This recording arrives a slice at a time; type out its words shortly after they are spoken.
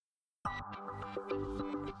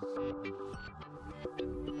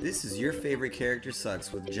This is Your Favorite Character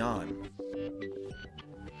Sucks with John.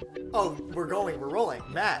 Oh, we're rolling.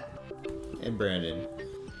 Matt. And Brandon.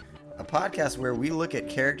 A podcast where we look at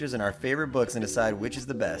characters in our favorite books and decide which is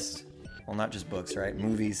the best. Well, not just books, right?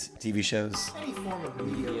 Movies, TV shows. Any form of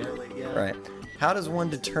media, really, yeah. Right. How does one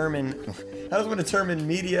determine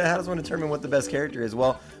media? How does one determine what the best character is?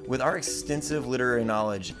 Well, with our extensive literary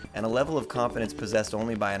knowledge and a level of confidence possessed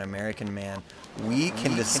only by an American man, we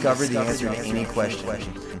can discover the answer to any question.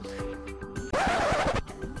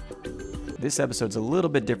 This episode's a little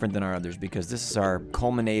bit different than our others because this is our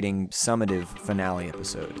culminating, summative finale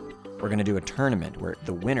episode. We're going to do a tournament where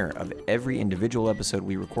the winner of every individual episode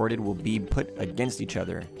we recorded will be put against each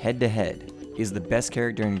other, head to head. Is the best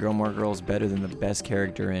character in Gilmore Girls better than the best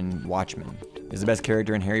character in Watchmen? Is the best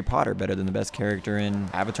character in Harry Potter better than the best character in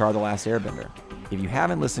Avatar: The Last Airbender? If you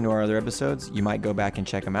haven't listened to our other episodes, you might go back and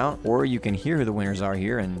check them out, or you can hear who the winners are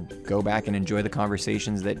here and go back and enjoy the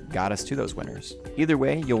conversations that got us to those winners. Either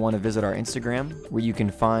way, you'll want to visit our Instagram, where you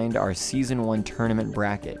can find our Season 1 tournament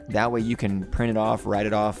bracket. That way you can print it off, write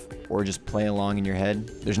it off, or just play along in your head.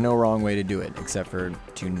 There's no wrong way to do it, except for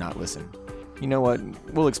to not listen. You know what?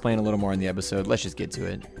 We'll explain a little more in the episode. Let's just get to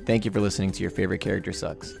it. Thank you for listening to Your Favorite Character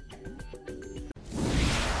Sucks.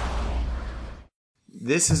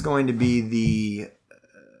 This is going to be the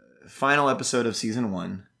final episode of Season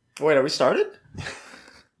 1. Wait, are we started?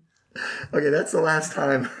 Okay, that's the last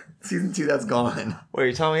time. Season 2, that's gone. Wait,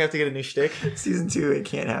 you telling me we have to get a new shtick? Season 2, it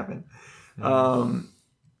can't happen.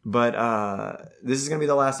 But this is going to be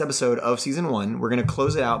the last episode of Season 1. We're going to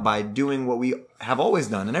close it out by doing what we have always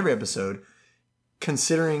done in every episode,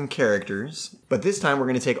 considering characters. But this time, we're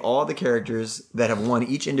going to take all the characters that have won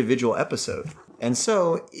each individual episode. And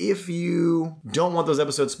so, if you don't want those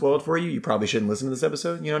episodes spoiled for you, you probably shouldn't listen to this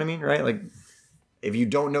episode. You know what I mean, right? Like, if you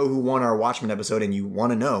don't know who won our Watchmen episode and you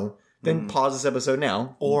want to know, then pause this episode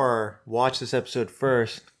now. Or watch this episode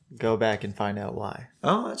first, go back and find out why.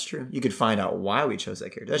 Oh, that's true. You could find out why we chose that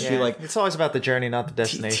character. That's true. Like, it's always about the journey, not the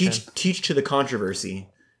destination. Teach to the controversy,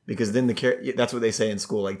 because then that's what they say in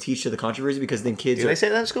school. Like, teach to the controversy, because then kids. Do they say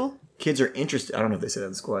that in school? Kids are interested. I don't know if they say that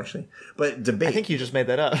in school actually, but debate. I think you just made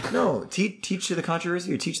that up. No, teach to the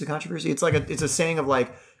controversy or teach the controversy. It's like it's a saying of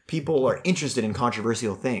like people are interested in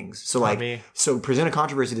controversial things. So like, so present a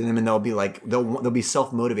controversy to them, and they'll be like they'll be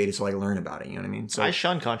self motivated to like learn about it. You know what I mean? So I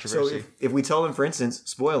shun controversy. So if we tell them, for instance,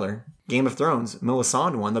 spoiler, Game of Thrones,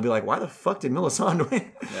 Melisandre won, they'll be like, why the fuck did Melisandre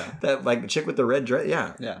win? Yeah. That like the chick with the red dress.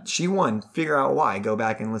 Yeah, she won. Figure out why. Go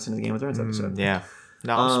back and listen to the Game of Thrones episode. Yeah,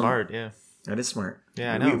 no, I'm smart. Yeah, that is smart.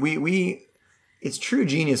 Yeah, I know. We it's true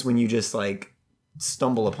genius when you just like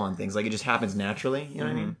stumble upon things. Like it just happens naturally. You know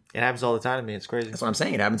what I mean? It happens all the time to me. It's crazy. That's what I'm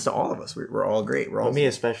saying. It happens to all of us. We're all great. We're all me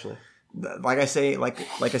especially. Like I say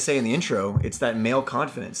in the intro, it's that male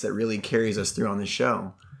confidence that really carries us through on this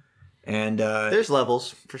show. And there's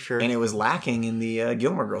levels for sure. And it was lacking in the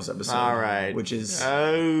Gilmore Girls episode. All right. Which is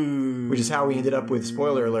how we ended up with,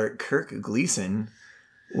 spoiler alert, Kirk Gleason.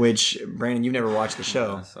 Which, Brandon, you've never watched the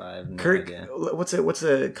show. So I have no Kirk, idea. What's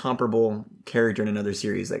a comparable character in another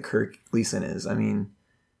series that Kirk Gleason is? I mean,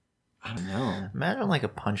 I don't know. Imagine like a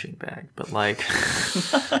punching bag, but like,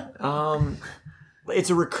 it's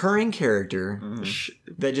a recurring character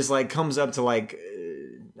that just like comes up to like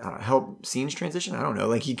help scenes transition. I don't know.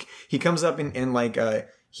 Like he comes up and like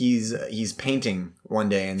he's painting one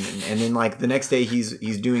day and then like the next day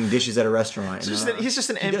he's doing dishes at a restaurant. He's just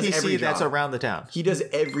an NPC that's around the town. He does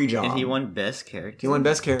every job. And he won best character. He won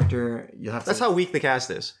best character. You'll have to. That's how weak the cast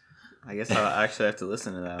is. I guess I'll actually have to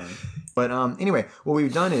listen to that one. But anyway, what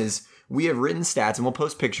we've done is we have written stats, and we'll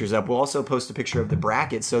post pictures up. We'll also post a picture of the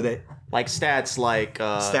bracket so that like stats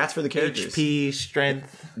for the characters, HP,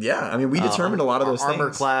 strength. Yeah, I mean, we determined a lot of those armor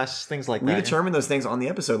things. class, things like that. We determined those things on the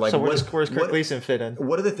episode. Like, so where's Kirk Gleason fit in?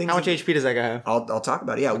 What are the things? How much HP does that guy have? I'll talk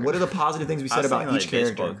about it. Yeah, what are the positive things we said about each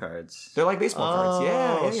character? Baseball cards. They're like baseball cards.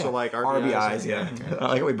 Yeah. So like RBIs. Yeah. I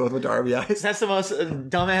like how we both went to RBIs. That's the most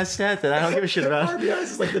dumbass stat that I don't give a shit about. RBIs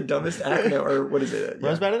is like the dumbest acronym, or what is it?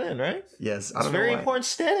 Runs batted in, right? Yes, it's a very important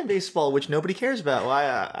stat in baseball, which nobody cares about.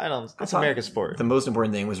 Why? I don't. That's American sport. The most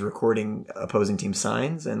important thing was recording opposing team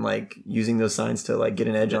signs and like using those signs to like get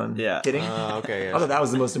an edge on hitting. Okay. Yeah. I thought that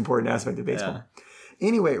was the most important aspect of baseball. Yeah.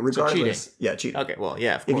 Anyway, regardless, cheating. Okay, well,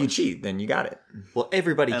 yeah. Of course. If you cheat, then you got it. Well,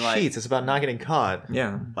 everybody cheats. It's about not getting caught.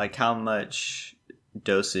 Yeah. Like how much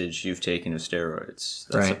dosage you've taken of steroids.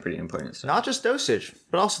 That's a Right. pretty important step. Not just dosage,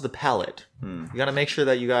 but also the palate. You got to make sure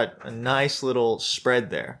that you got a nice little spread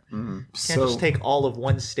there. You can't just take all of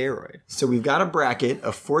one steroid. So we've got a bracket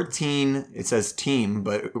of 14. It says team,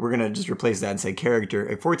 but we're gonna just replace that and say character.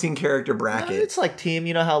 A 14 character bracket. It's like team.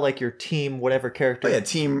 You know how like your team, whatever character. Oh yeah,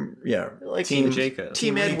 team. Yeah, Like Team Jacob.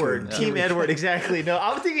 Team Edward. Team Edward. Exactly. No,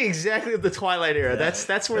 I'm thinking exactly of the Twilight era. That's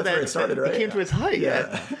where That's where it started, right? came to its height. Yeah.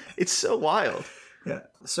 Yeah. It's so wild. Yeah.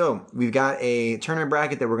 So we've got a tournament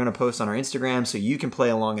bracket that we're going to post on our Instagram so you can play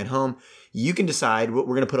along at home. You can decide. We're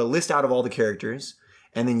going to put a list out of all the characters,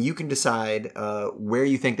 and then you can decide where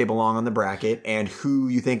you think they belong on the bracket and who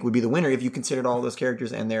you think would be the winner if you considered all those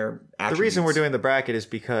characters and their attributes. The reason we're doing the bracket is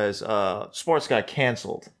because sports got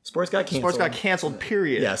canceled. Sports got canceled. Sports got canceled,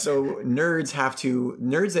 period. Yeah, so nerds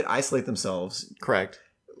that isolate themselves, Correct.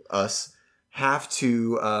 us, have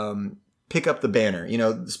to pick up the banner. You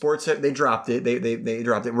know, the sports, they dropped it. They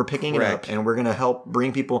dropped it. We're picking it Correct. up, and we're going to help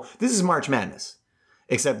bring people. This is March Madness.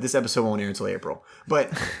 Except this episode won't air until April.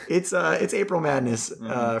 But it's April Madness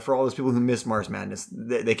for all those people who missed March Madness.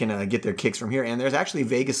 They can get their kicks from here. And there's actually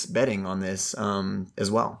Vegas betting on this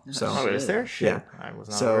as well. So Oh, is there? Shit. Yeah. I was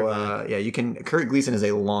not aware of that. yeah, you can. Kurt Gleason is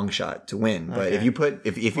a long shot to win, but Okay. if you put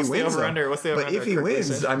if he What's the wins, over-under? What's the but over-under if he Kurt wins,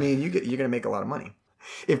 Gleason? I mean, you're gonna make a lot of money.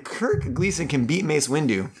 If Kurt Gleason can beat Mace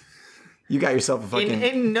Windu, you got yourself a fucking.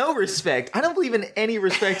 In no respect, I don't believe in any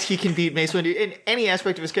respect he can beat Mace Windu in any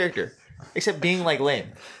aspect of his character, except being like lame.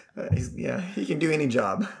 He can do any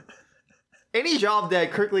job. Any job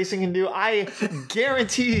that Kirk Gleason can do, I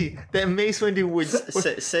guarantee that Mace Windu would.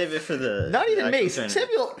 Save it for the. Not even actual Mace. tournament.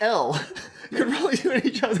 Samuel L. could probably do any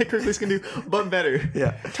job that Kirk Gleason can do, but better.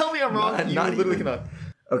 Yeah. Tell me I'm wrong. Not- you not literally even. cannot.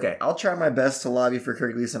 Okay, I'll try my best to lobby for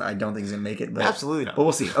Kurt Gleason. I don't think he's gonna make it, but Absolutely not. But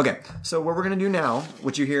we'll see. Okay, so what we're gonna do now,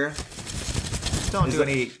 what you hear, Don't Is do that-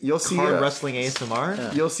 any you'll see car a- wrestling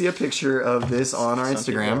ASMR. you'll see a picture of this on our Some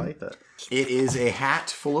people Instagram. like that. It is a hat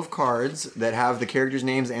full of cards that have the characters'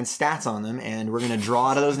 names and stats on them, and we're gonna draw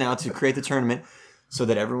out of those now to create the tournament, so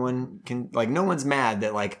that everyone can no one's mad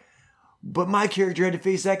that but my character had to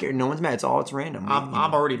face that character. No one's mad. It's random.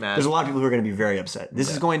 I'm already mad. There's a lot of people who are going to be very upset.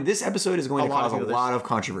 This episode is going to lot of cause a people. lot of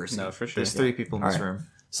controversy. No, for sure. There's 3 people in this All right. room.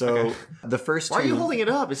 So the first Why are two. you holding it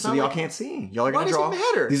up? It's So not y'all like- can't see. Y'all are Why going to does it draw.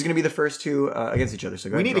 matter? These are going to be the first two against each other.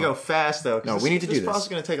 So go We ahead need and to draw. go fast though. 'cause No, we need to do This this. process is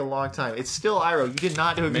going to take a long time. It's still Iroh. You did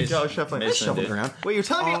not do a good job of shuffling. Mace Shuffle Windu. around. Wait, you're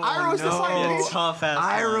telling me Iroh is the no. side? It's tough ass.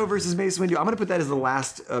 Iroh versus Mace Windu. I'm going to put that as the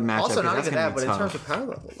last matchup. Also, not because even that's that, gonna but be in terms tough. of power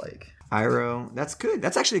level, like Iroh, that's good.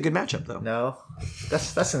 That's actually a good matchup though. no,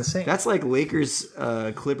 that's insane. That's like Lakers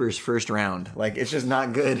Clippers first round. Like it's just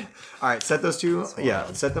not good. All right, set those two.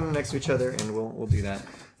 Yeah, set them next to each other, and we'll do that.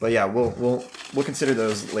 But yeah, we'll consider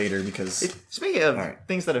those later because Speaking of right.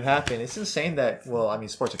 things that have happened, it's insane that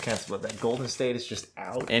sports are canceled, but that Golden State is just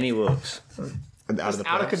out. Any Wilkes. out of the Out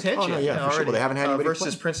of playoffs. contention. Oh no, yeah, for sure. already. Well, they haven't had anybody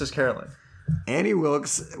versus play. Princess Carolyn. Annie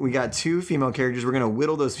Wilkes. We got 2 female characters. We're gonna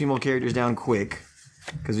whittle those female characters down quick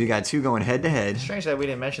because we got 2 going head to head. Strange that we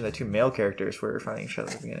didn't mention the 2 male characters were fighting each other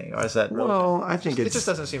at the beginning. Or is that Well, I think it it's. just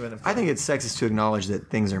doesn't seem an I think it's sexist to acknowledge that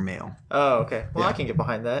things are male. Oh, okay. Well, Yeah. I can get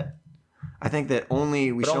behind that. I think that we should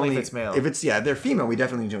only only if it's male. If they're female, we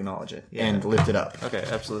definitely need to acknowledge it and lift it up. Okay,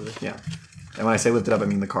 absolutely. Yeah. And when I say lift it up, I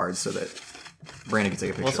mean the cards so that Brandon can take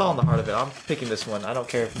a picture. Well, it's all in the heart of it. I'm picking this one. I don't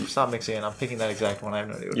care if you stop mixing it. I'm picking that exact one. I have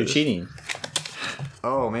no idea what You're it is. cheating.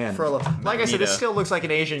 Oh man. Frollo. Like I said, this Magneto. still looks like an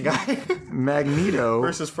Asian guy Magneto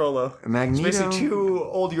versus Frollo. Magneto. It's basically 2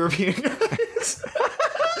 old European guys.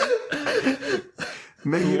 You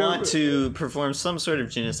Magneto. want to perform some sort of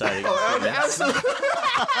genocide against humans. Absolutely.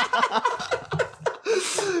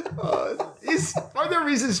 Are there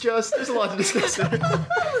reasons, just? There's a lot to discuss there.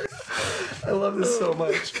 I love this so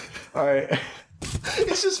much. All right.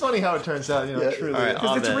 It's just funny how it turns out, truly. All right,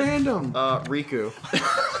 Because it's Abed. random. Riku.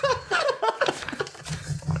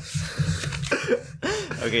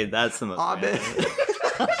 Okay, that's the most. Abed.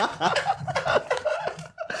 random.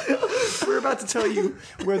 We're about to tell you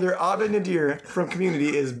whether Abed Nadir from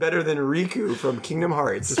Community is better than Riku from Kingdom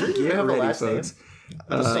Hearts. Get have a ready, last name? folks.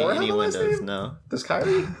 Doesn't say Sora have any a last windows. name? No. Does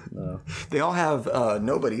Kylie? No. They all have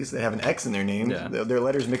nobodies. They have an X in their name. Yeah. Their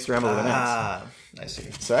letters mixed around with an X. I see.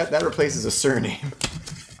 So that replaces a surname.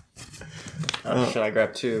 Should I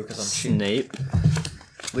grab 2 because I'm cheating? Snape.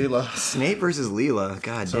 Leela. Snape versus Leela.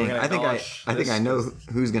 God we're dang. gonna I think acknowledge I this. know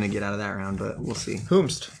who's going to get out of that round, but we'll see.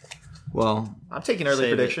 Whomst. Well, I'm taking early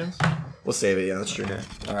Save it. predictions. we'll save it. Yeah, that's true.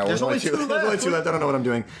 All right, There's only 2 There's only left. 2 left. I don't know what I'm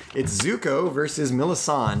doing. It's Zuko versus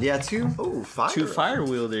Millicent. Yeah, 2. Oh, fire. 2 fire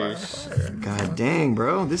wielders. God dang,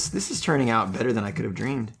 bro. This is turning out better than I could have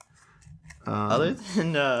dreamed. Other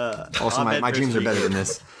than Also, my Ahmed dreams are versus better Zuko. than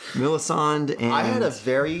this. Millicent and I had a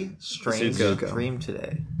very strange Zuko. dream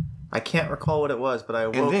today. I can't recall what it was, but I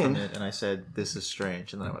awoke then- from it and I said, "This is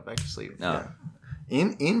strange," and then I went back to sleep. No.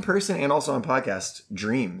 in person and also on podcast.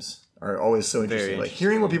 Dreams are always so interesting. Like interesting.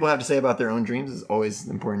 hearing what people have to say about their own dreams is always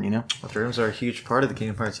important. You know. Well, dreams are a huge part of the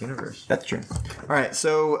Kingdom Hearts universe. That's true. All right,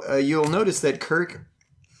 so you'll notice that Kirk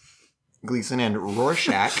Gleason and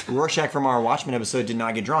Rorschach from our Watchmen episode did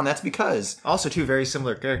not get drawn. That's because Also, two very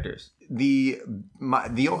similar characters. the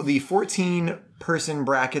 14 person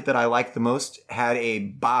bracket that I liked the most had a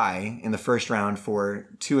bye in the first round for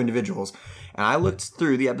 2 individuals, and I looked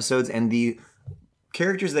through the episodes, and the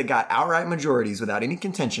characters that got outright majorities without any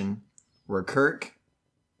contention were Kirk.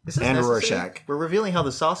 Is this And necessary? Rorschach. We're revealing how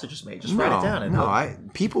the sausage is made. Just write it down.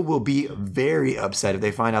 And People will be very upset if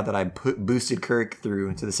they find out that I boosted Kirk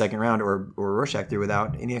through to the second round or Rorschach through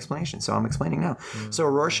without any explanation. So I'm explaining now. So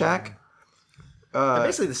Rorschach. They're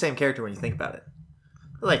basically the same character when you think about it.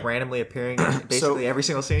 They're like randomly appearing in basically every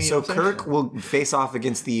single scene. So Kirk will face off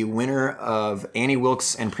against the winner of Annie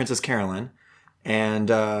Wilkes and Princess Carolyn. And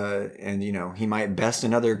you know, he might best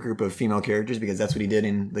another group of female characters because that's what he did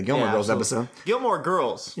in the Gilmore Girls episode. Gilmore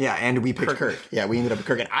Girls. Yeah, and we picked Kirk. Yeah, we ended up with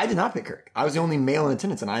Kirk. And I did not pick Kirk. I was the only male in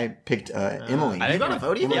attendance, and I picked Emily. I didn't got a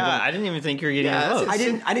vote even? Yeah, I didn't even think you were getting Yeah, a vote.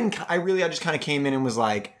 I just kind of came in and was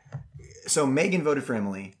like, so Megan voted for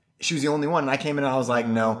Emily. She was the only one, and I came in and I was like,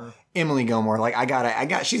 no, Emily Gilmore. Like,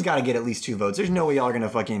 she's got to get at least 2 votes. There's no way y'all are gonna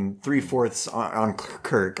fucking 3/4 on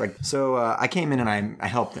Kirk. Like, so I came in and I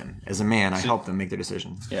helped them as a man. I helped them make their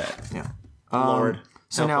decision. Yeah. Lord.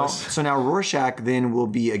 So help now us. Rorschach then will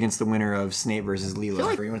be against the winner of Snape versus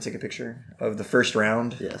Leela. You want to take a picture of the first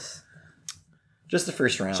round? Yes. Just the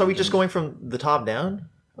first round. So are we just going from the top down?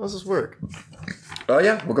 How does this work? Oh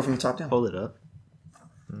yeah, we'll go from the top down. Hold it up.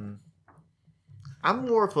 I'm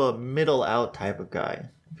more of a middle out type of guy.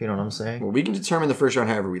 If you know what I'm saying. Well, we can determine the first round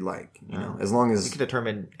however we like. You know, as long as We can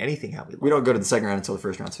determine anything how we like. we don't go to the second round until the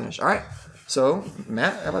first round's finished. All right. So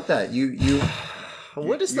Matt, how about that? You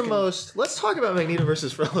What is the most? Let's talk about Magneto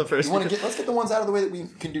versus Frilla first. let's get the ones out of the way that we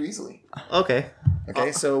can do easily. Okay.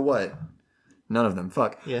 Okay. So what? None of them.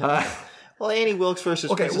 Fuck. Yeah. Well, Annie Wilkes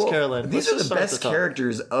versus Princess Carolyn. These Let's are just the start at best top.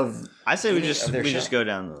 characters of. I say we Any just of their show. go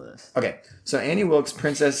down the list. Okay. So Annie Wilkes,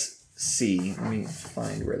 Princess C. Let me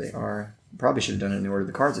find where they are. Probably should have done it in the order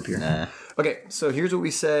the cards appear. Nah. Okay, so here's what we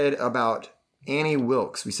said about Annie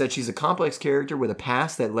Wilkes. We said she's a complex character with a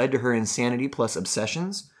past that led to her insanity plus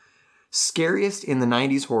obsessions. Scariest in the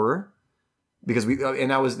 90s horror. Because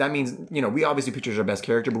that means, you know, we obviously pictured her best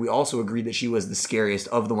character, but we also agreed that she was the scariest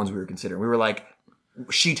of the ones we were considering. We were like,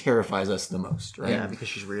 she terrifies us the most, right? Yeah, because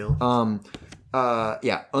she's real.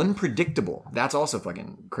 Unpredictable. That's also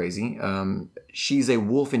fucking crazy. She's a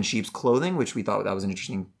wolf in sheep's clothing, which we thought that was an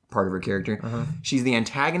interesting part of her character. She's the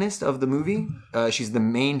antagonist of the movie. She's the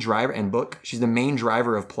main driver and book. She's the main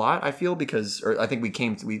driver of plot, I feel, I think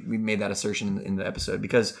we made that assertion in the episode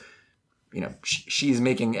because, you know, she's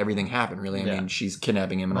making everything happen, really. I mean, she's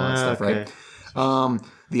kidnapping him and all that stuff, okay. right?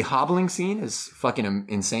 The hobbling scene is fucking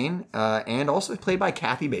insane, and also played by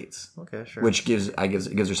Kathy Bates, Okay, sure. which gives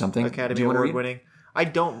her something. Do Academy you wanna Award read? winning. I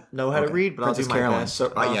don't know how to read, but Princess I'll do my Carolyn. best.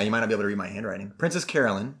 So, yeah, you might not be able to read my handwriting. Princess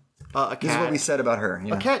Carolyn. A cat. This is what we said about her.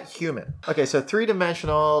 Yeah. A cat human. Okay, so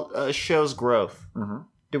 3-dimensional shows growth.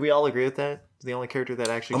 Do we all agree with that? The only character that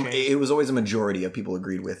actually changed? It was always a majority of people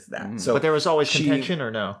agreed with that. So, But there was always contention,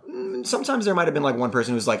 or no? sometimes there might have been like one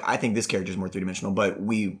person who's like, I think this character is more 3-dimensional, but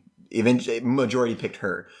we eventually majority picked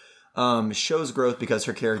her. Shows growth because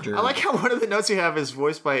her character. I like how one of the notes you have is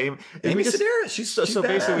voiced by Amy. Amy Sedaris. She's So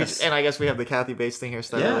basically, badass. and I guess we have the Kathy Bates thing here.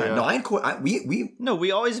 So that Yeah, really, no, we No,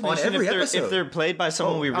 we always mention every if episode. they're played by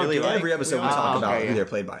someone we really in like. every episode we Oh, talk about okay, who yeah. they're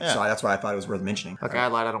played by. So that's why I thought it was worth mentioning. Okay, I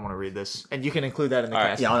lied. I don't want to read this, and you can include that in the All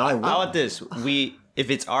right. cast. Yeah, I will. How about this? If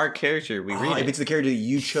it's our character, we read If it. it's the character that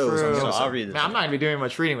you chose, on True. the So episode. I'll read this. Now, I'm not going to be doing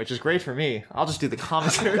much reading, which is great for me. I'll just do the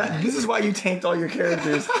commentary. This is why you tanked all your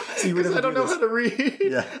characters. So you would Because I don't know how to read.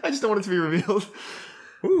 Yeah. I just don't want it to be revealed.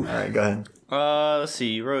 All right, go ahead. Let's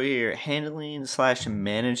see. You wrote here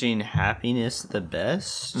handling/managing happiness the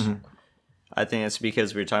best. I think that's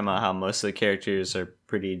because we were talking about how most of the characters are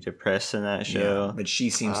pretty depressed in that show. Yeah, but she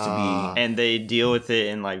seems to be. And they deal with it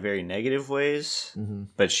in like very negative ways,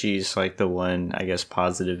 but she's like the one, I guess,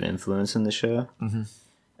 positive influence in the show.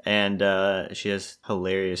 And she has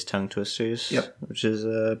hilarious tongue twisters, Yep. which is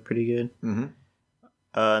pretty good.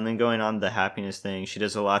 And then going on the happiness thing, she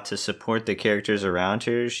does a lot to support the characters around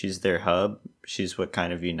her. She's their hub. She's what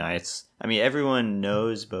kind of unites. I mean, everyone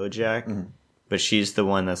knows BoJack, but she's the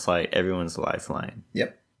one that's like everyone's lifeline.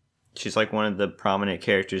 Yep. She's like one of the prominent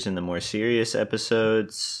characters in the more serious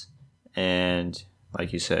episodes, and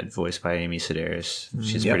like you said, voiced by Amy Sedaris.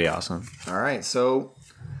 She's pretty awesome. All right, so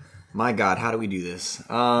my God, how do we do this?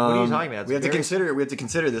 What are you talking about? We have to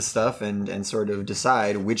consider this stuff and sort of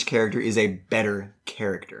decide which character is a better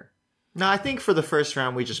character. No, I think for the first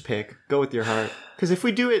round we just pick. Go with your heart. Because if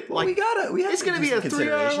we do it, it's going to be a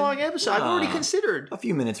 3-hour long episode. I've already considered a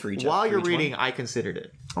few minutes for each. While you're reading, one. I considered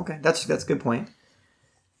it. Okay, that's a good point.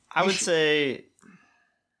 I would say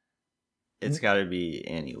it's got to be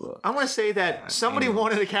Annie Wilkes. I want to say that somebody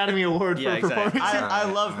won an Academy Award for performance.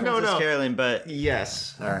 I love Princess Carolyn, but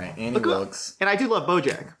yes. All right, Annie Wilkes, and I do love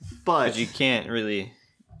BoJack, but you can't really.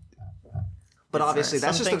 But obviously,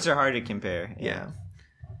 that's some things are hard to compare. Yeah.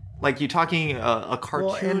 Like you're talking a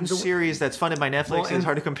cartoon series that's funded by Netflix, and it's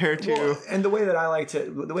hard to compare to. And the way that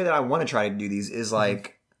I want to try to do these is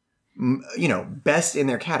like, best in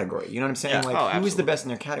their category. You know what I'm saying? Yeah. Like, who is the best in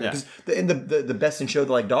their category? Because the best in show,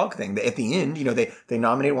 the like dog thing. At the end, they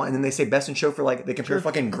nominate one, and then they say best in show for like they compare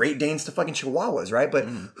fucking Great Danes to fucking Chihuahuas, right? But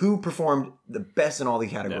who performed the best in all the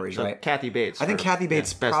categories, right? Kathy Bates. I think Kathy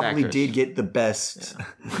Bates probably did get the best,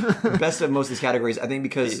 best of most of these categories. I think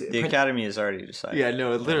because the Academy has already decided. Yeah,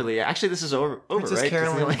 no, literally. Actually, this is over. Princess right?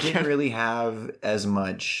 Carolyn didn't really have as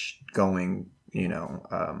much going.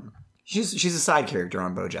 She's a side character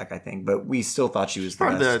on BoJack, I think, but we still thought she was the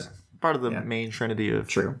best. Part of the main trinity of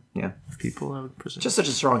people, I would presume. Just such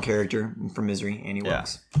a strong character from Misery, Annie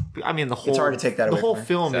Wilkes. I mean, it's hard to take that away. The whole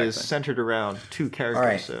film is centered around two characters. All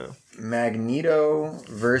right. So Magneto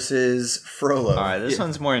versus Frollo. All right, this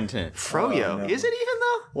one's more intense. Froyo, no. Is it even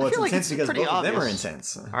though? Well, it's intense because both of them are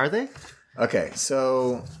intense. Are they? Okay,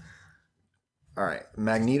 so all right,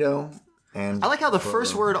 Magneto. And I like how the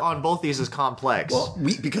first word on both these is complex. Well,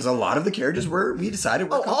 because a lot of the characters we decided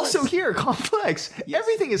were complex. Also here, complex. Yes.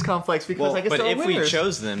 Everything is complex because I guess but if winners. we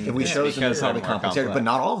chose them, it's probably complex, but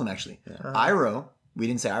not all of them actually. Iroh, we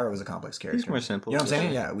didn't say Iroh was a complex character. He's more simple. You know what I'm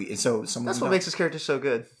saying? Yeah. That's what makes this character so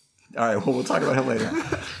good. All right, well, we'll talk about him later.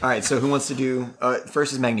 All right, so who wants to do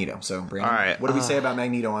first is Magneto. So, Brandon, all right. What do we say about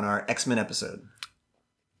Magneto on our X-Men episode?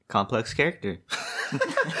 Complex character.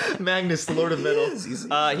 Magnus, the Lord of Metal.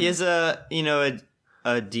 He has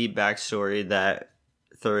a deep backstory that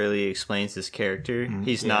thoroughly explains his character.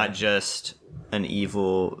 He's not just an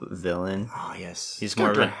evil villain. Oh yes, he's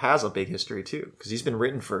more has a big history too because he's been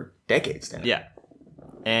written for decades now. Yeah,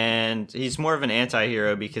 and he's more of an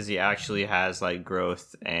anti-hero because he actually has like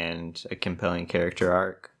growth and a compelling character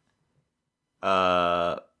arc.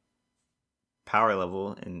 Power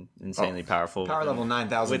level and insanely powerful. Power level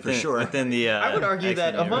 9,000 for sure. Within the, I would argue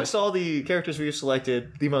that amongst all the characters we've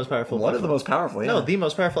selected, the most powerful. One of the most powerful. Yeah. No, the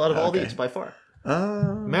most powerful out of all these by far.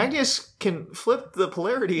 Magnus can flip the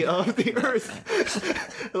polarity of the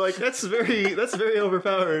Earth. Like that's very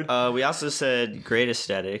overpowered. We also said great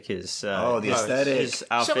aesthetic. The aesthetic. His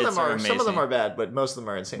outfits are amazing. Some of them are bad, but most of them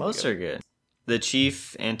are insane. Most are good. The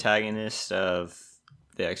chief antagonist of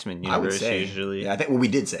the X-Men universe usually. Yeah, I think we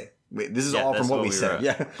did say. This is all from what we said.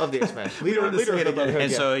 Yeah, of the X-Men. leader of the Brotherhood. And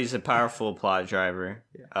so he's a powerful plot driver.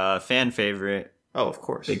 Fan favorite. Oh, of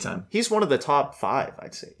course. Big time. He's one of the top 5,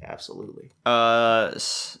 I'd say. Absolutely.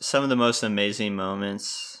 Some of the most amazing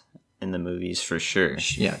moments in the movies for sure.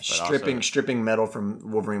 Yeah, stripping metal from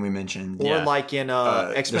Wolverine we mentioned. Or like in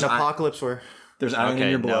X-Men Apocalypse where there's iron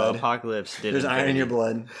in your blood. No, Apocalypse did. There's iron in your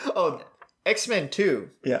blood. Oh, X-Men 2.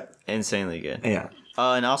 Yeah. Insanely good. Yeah.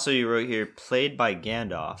 And also you wrote here, played by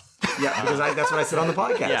Gandalf. Yeah, because that's what I said on the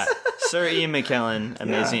podcast. Yeah. Sir Ian McKellen,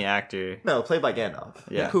 amazing actor. No, played by Gandalf.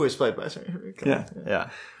 Yeah. Who is played by Sir Ian McKellen. Yeah.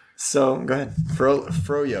 So, go ahead.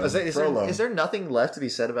 Froyo. Is there nothing left to be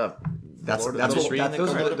said about... Those are the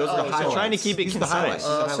highlights. I'm trying to keep it concise.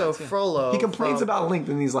 So Frollo... He complains about length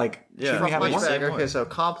and he's like... Okay, so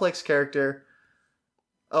complex character...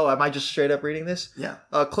 Oh, am I just straight up reading this? Yeah.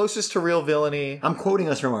 Closest to real villainy. I'm quoting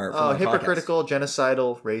us from our hypocritical,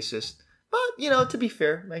 genocidal, racist. But, to be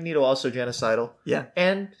fair, Magneto also genocidal. Yeah.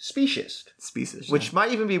 And speciesist. Speciesist. Which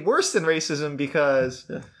might even be worse than racism because,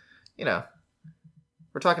 we're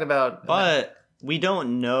talking about... But we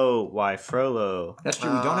don't know why Frollo... That's true.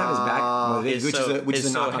 We don't have his back motivation, which is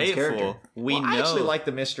a knock on his character. I actually like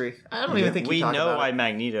the mystery. I don't even think we know why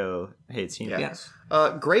Magneto hates him. Yes.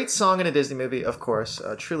 Great song in a Disney movie, of course.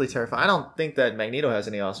 Truly terrifying. I don't think that Magneto has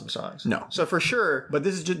any awesome songs. No. So for sure. But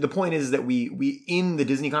this is just the point is that we in the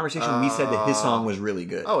Disney conversation we said that his song was really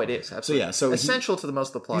good. Oh, it is absolutely. So essential to the most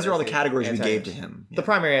of the plot. These are all the categories we gave to him. The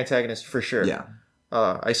primary antagonist for sure. Yeah.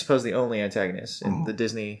 I suppose the only antagonist in the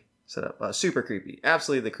Disney setup. Super creepy.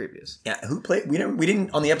 Absolutely the creepiest. Yeah. Who played? We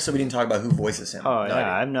didn't on the episode. We didn't talk about who voices him. Oh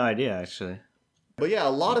yeah, I have no idea actually. But yeah, a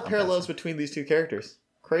lot of parallels between these two characters.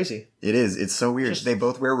 Crazy. It is. It's so weird. They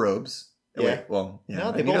both wear robes. Yeah. Wait, well, yeah.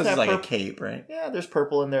 No, they Magneto's both have is like a purple. cape, right? Yeah, there's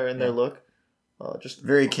purple in their look. Just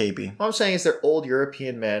Very capey. what I'm saying is they're old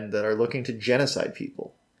European men that are looking to genocide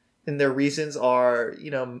people, and their reasons are,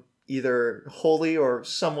 either wholly or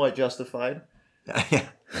somewhat justified. Yeah.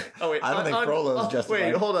 Oh wait, I don't think Frollo is justified.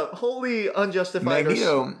 Wait, hold up, wholly unjustified.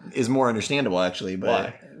 Magneto is more understandable, actually, but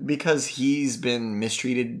Why? because he's been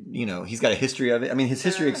mistreated. He's got a history of it. I mean, his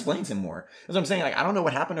history explains him more. That's what I'm saying. Like, I don't know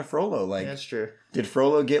what happened to Frollo. Like, That's true. did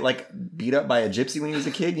Frollo get beat up by a gypsy when he was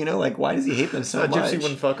a kid? Why does he hate them so A much? gypsy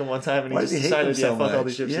wouldn't fuck him one time, and Why he does just he hate them decided, so much? fuck all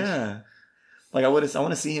these gypsies. Yeah. Like, I want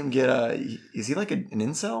to see him get is he like an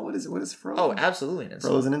incel? What is Frollo? Oh, absolutely. An incel.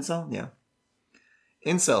 Frollo's an incel? Yeah.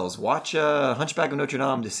 Incels, watch Hunchback of Notre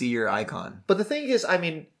Dame to see your icon. But the thing is, I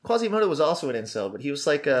mean, Quasimodo was also an incel, but he was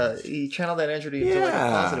he channeled that energy into a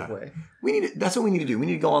positive way. That's what we need to do. We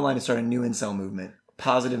need to go online and start a new incel movement.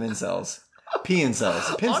 Positive incels. P-incels.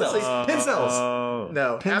 Pincels. Honestly, Pincels.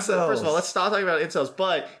 No, Pincels. first of all, let's stop talking about incels.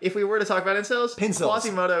 But if we were to talk about incels, Pincels.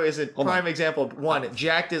 Quasimodo is a prime example. One,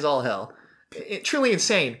 jacked as all hell. Truly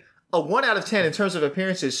insane. A 1 out of 10 in terms of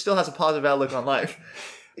appearances, still has a positive outlook on life.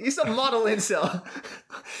 He's a model incel.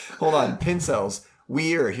 Hold on. Pincels.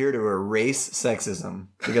 We are here to erase sexism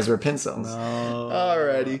because we're pincels.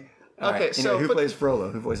 Alrighty. All Okay, right. so Who plays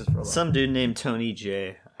Frollo? Who voices Frollo? Some dude named Tony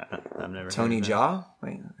J. I've never Tony heard of him. Jaa?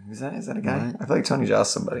 Wait, who's that? Is that a guy? I feel like Tony Jaa's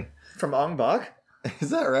somebody. from Ong Bak? Is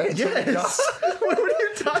that right? Yes. What are you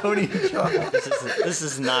talking Tony Jaa. This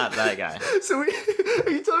is not that guy. So are you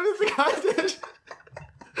telling me the guy that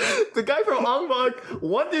the guy from Ong Bak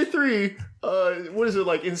 1 through 3? What is it,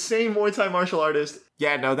 like insane Muay Thai martial artist?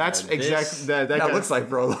 Yeah, no, that's exactly that That guy. looks like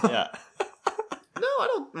Frollo. Yeah. No, I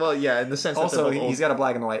don't. Well, yeah, in the sense that Also, they're both he's got a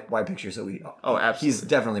black and white picture, so we. Oh, absolutely. He's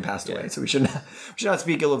definitely passed away, so we should not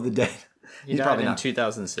speak ill of the dead. He He's died probably in not.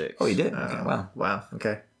 2006. Oh, he did. Okay, wow. Wow.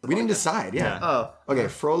 Okay. We didn't decide. Yeah. Oh, Okay,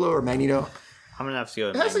 Frollo or Magneto? I'm gonna have to go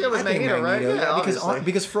with it has to go with I think Magneto, right? Yeah, obviously.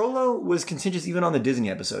 because Frollo was contentious even on the Disney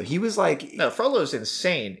episode. He was like, No, Frollo's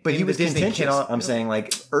insane. but he In was the Disney contentious. cannot- I'm saying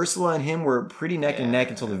like Ursula and him were pretty neck and neck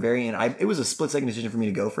until the very end. It was a split second decision for me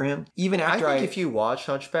to go for him. Even I after think if you watch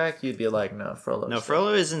Hunchback, you'd be like, no, Frollo. No,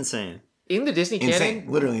 Frollo is insane. In the Disney insane,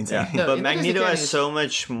 canon, literally insane. No, But in the Disney Magneto canon has is- so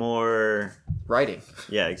much more. writing.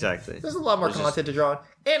 Yeah, exactly. There's a lot more content to draw on.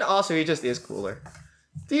 And also, he just is cooler.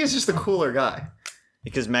 He's just a cooler guy.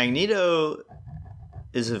 Because Magneto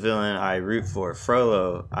is a villain I root for.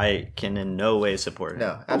 Frollo, I can in no way support him.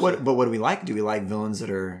 No, But what do we like? Do we like villains that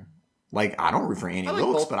are like, I don't root for Annie I like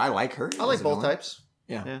Wilkes, both. but I like her. I like as a both villain. types.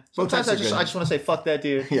 Yeah. Sometimes Both Sometimes I types are good. just want to say, fuck that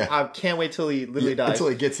dude. Yeah. I can't wait till he literally dies. Until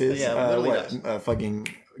he gets his literally fucking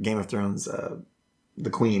Game of Thrones the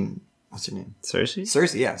queen. What's her name? Cersei?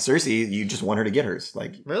 Cersei. Yeah, Cersei. You just want her to get hers.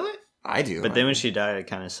 Like Really? I do. But then when she died, it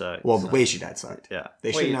kind of sucked. well, the way she died sucked. Yeah.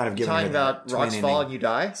 They should not have given her talking that about rocks twin fall ending. and you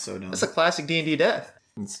die? So dumb. That's a classic D&D death.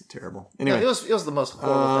 It's terrible. No, Anyway, it was the most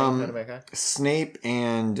horrible thing to make. Snape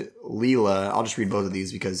and Leela. I'll just read both of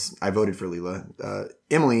these because I voted for Leela.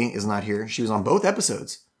 Emily is not here. She was on both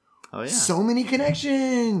episodes. Oh, yeah. So many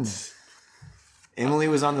connections. Emily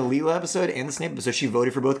was on the Leela episode and the Snape episode. She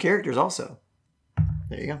voted for both characters also.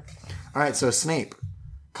 There you go. All right, so Snape.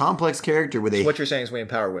 Complex character with a... What you're saying is we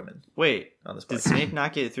empower women. Wait, On this did podcast. Snape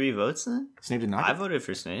not get 3 votes then? Snape did not... I voted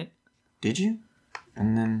for Snape. Did you?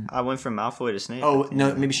 And then... I went from Malfoy to Snape. Oh,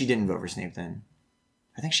 no, maybe she didn't vote for Snape then.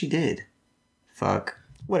 I think she did. Fuck.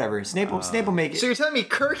 Whatever. Snape will make it. So you're telling me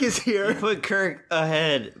Kirk is You here? put Kirk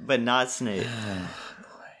ahead, but not Snape.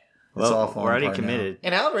 It's Well, all falling we're already apart now. committed.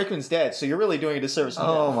 And Alan Rickman's dead, so you're really doing a disservice to him.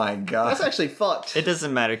 Oh my god. That's actually fucked. It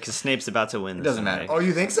doesn't matter because Snape's about to win. It doesn't matter. Oh,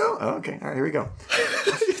 you think so? Oh, okay. All right, here we go.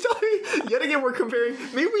 You're telling me, yet again, we're comparing.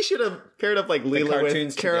 Maybe we should have paired up like Leela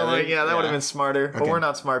cartoons with Caroline. together. Yeah, that would have Yeah. been smarter. But Okay. we're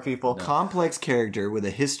not smart people. Complex character with a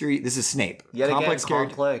history. This is Snape. Yet complex again,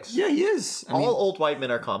 character. complex. Yeah, he is. I mean, All old white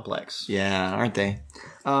men are complex. yeah, aren't they?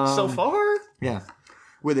 So far, Yeah.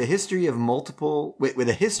 With a history of multiple, with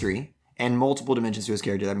a history and multiple dimensions to his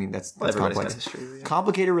character. I mean, that's everybody's complex. got history, yeah.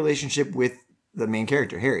 Complicated relationship with the main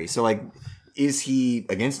character, Harry. So, like, is he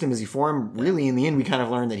against him? Is he for him? Really, in the end, we kind of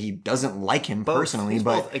learn that he doesn't like him personally, He's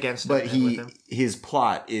but both against him but and he with him. his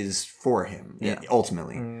plot is for him.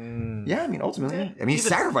 Ultimately. Yeah, I mean, ultimately. Yeah. I mean, he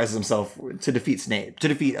sacrifices himself to defeat Snape, to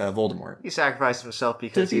defeat Voldemort. he sacrificed himself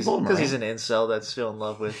because defeat Voldemort, he's an incel that's still in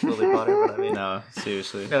love with Lily Potter. But I mean, No,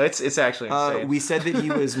 seriously. no, it's actually insane. We said that he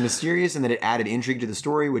was mysterious and that it added intrigue to the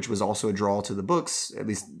story, which was also a draw to the books. At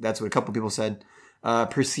least that's what a couple people said.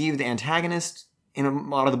 Perceived antagonist in a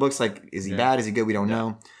lot of the books. Like, is he bad? Is he good? We don't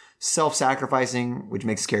know. Self-sacrificing, which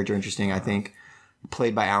makes his character interesting, I think.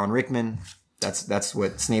 Played by Alan Rickman. That's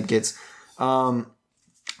what Snape gets.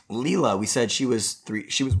 Leela, we said she was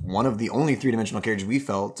one of the only three-dimensional characters we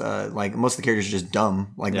felt. Like most of the characters are just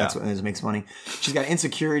dumb. Like that's what makes funny. She's got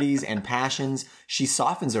insecurities and passions. She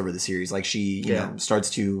softens over the series. Like she, you know, starts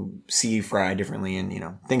to see Fry differently, and you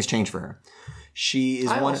know, things change for her. She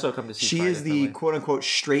is she is the quote unquote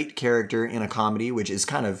straight character in a comedy, which is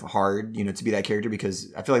kind of hard, you know, to be that character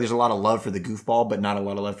because I feel like there's a lot of love for the goofball, but not a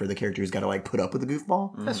lot of love for the character who's got to like put up with the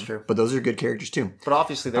goofball. That's true. But those are good characters too. But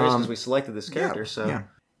obviously there is because we selected this character.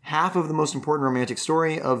 Half of the most important romantic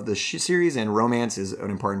story of the series, and romance is an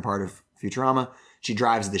important part of Futurama. She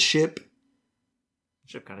drives the ship.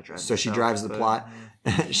 Ship kind of drives. So she drives the plot.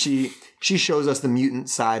 she shows us the mutant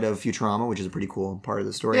side of Futurama, which is a pretty cool part of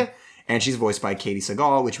the story. Yeah. And she's voiced by Katie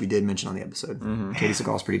Sagal, which we did mention on the episode. Katie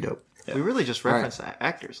Sagal's pretty dope. Yeah. We really just reference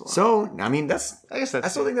actors a lot. So, I mean, I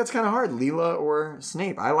still think that's kind of hard. Leela or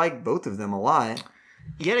Snape. I like both of them a lot.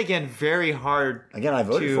 Yet again, very hard. Again, I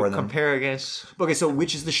voted for them. Compare against. Okay, so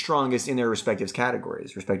which is the strongest in their respective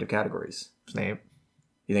categories? Snape.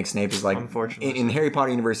 You think Snape is like, unfortunately, in Harry Potter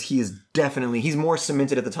universe, he's more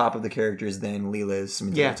cemented at the top of the characters than Leela is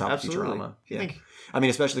cemented at the top of Futurama. Yeah, I mean,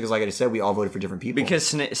 especially because, like I just said, we all voted for different people. Because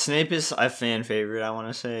Snape is a fan favorite, I want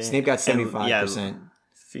to say. Snape got 75%.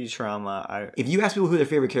 Futurama. If you ask people who their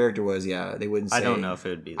favorite character was, they wouldn't say. I don't know if it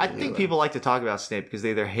would be. I think people like to talk about Snape because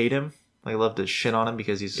they either hate him, like love to shit on him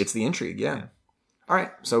because he's. It's the intrigue, yeah. All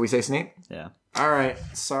right, so we say Snape. Yeah. All right,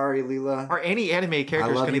 sorry, Leela. Are any anime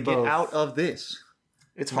characters going to get out of this?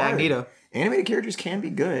 It's hard. Magneto. Animated characters can be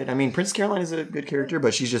good. I mean, Princess Caroline is a good character,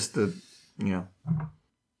 but she's just the, you know.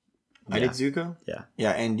 I did Zuko? Yeah.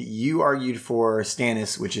 Yeah, and you argued for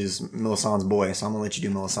Stannis, which is Melisandre's boy, so I'm going to let you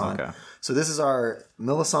do Melisandre. Okay. So this is our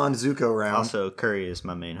Melisandre Zuko round. Also, Curry is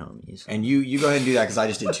my main homies. And you go ahead and do that, because I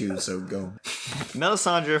just did two, so go.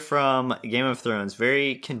 Melisandre from Game of Thrones.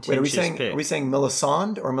 Very contentious pick. Are we saying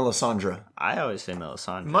Melisandre or Melisandre? I always say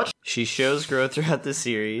Melisandre. She shows growth throughout the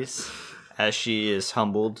series, as she is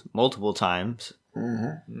humbled multiple times.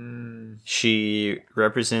 She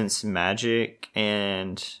represents magic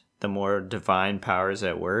and the more divine powers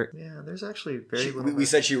at work. Yeah, there's actually very little. We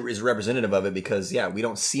said she is representative of it because, we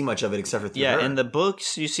don't see much of it except for through her. Yeah, in the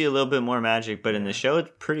books, you see a little bit more magic, but in the show,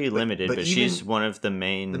 it's pretty limited. But she's one of the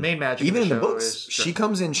main... The main magic even in the books, she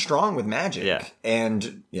comes in strong with magic. Yeah.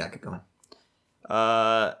 And, keep going.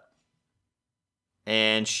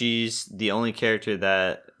 And she's the only character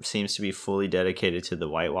that seems to be fully dedicated to the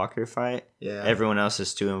White Walker fight. Yeah. Everyone else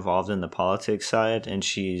is too involved in the politics side, and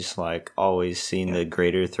she's like always seen the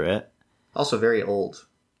greater threat. Also very old.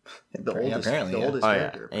 The oldest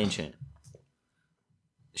character. Yeah. Ancient.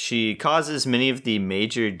 She causes many of the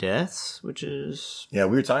major deaths, which is... Yeah,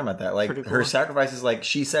 we were talking about that. Like, cool. Her sacrifices, like,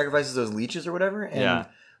 she sacrifices those leeches or whatever, and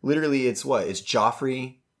literally it's what? It's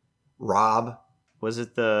Joffrey, Robb. Was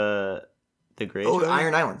it the Greyjoy? Oh,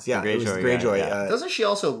 Iron Islands. Yeah, it was Greyjoy. Yeah. Doesn't she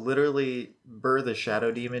also literally birth the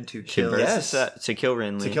Shadow Demon to kill? To kill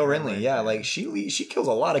Renly. To kill Renly, yeah. Like she kills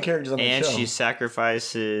a lot of characters on the show. And she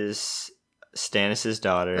sacifices Stannis'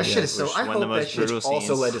 daughter. That shit is so. I hope that shit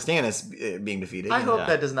also led to Stannis being defeated. I hope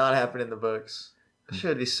that does not happen in the books. It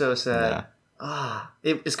should be so sad.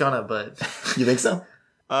 It's gonna, but you think so?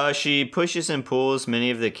 She pushes and pulls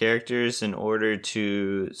many of the characters in order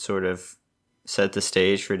to sort of set the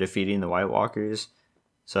stage for defeating the White Walkers.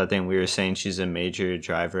 So I think we were saying she's a major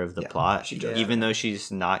driver of the plot. Even though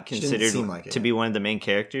she's not considered to be one of the main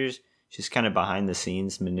characters, she's kind of behind the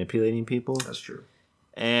scenes manipulating people. That's true.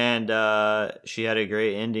 And she had a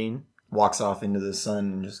great ending. Walks off into the sun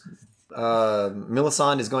and just...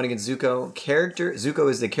 Melisandre is going against Zuko. Zuko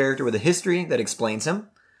is the character with a history that explains him.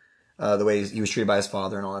 The way he was treated by his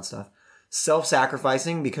father and all that stuff.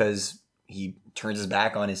 Self-sacrificing because he turns his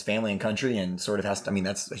back on his family and country and sort of has to... I mean,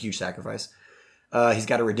 that's a huge sacrifice. He's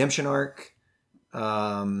got a redemption arc.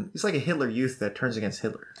 He's like a Hitler Youth that turns against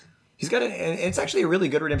Hitler. He's got and it's actually a really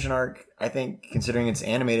good redemption arc, I think, considering it's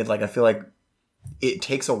animated. Like, I feel like it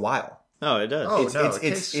takes a while. Oh, it does.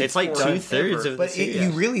 It's like 2/3 of the series.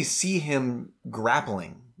 You really see him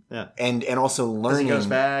grappling. Yeah. And also learning. He goes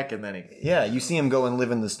back and then he... Yeah, you see him go and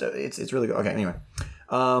live in the... It's really good. Okay, anyway.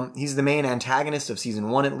 He's the main antagonist of season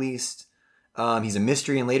 1, at least. He's a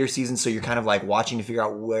mystery in later seasons, so you're kind of like watching to figure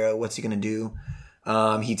out what's he going to do.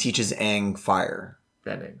 He teaches Aang fire.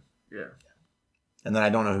 Bending. Yeah. And then I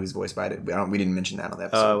don't know who he's voiced by. We didn't mention that on the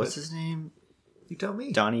episode. What's his name? You tell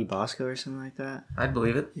me. Donnie Bosco or something like that? I'd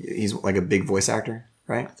believe it. He's like a big voice actor,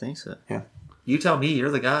 right? I think so. Yeah. You tell me.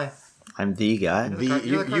 You're the guy. I'm the guy.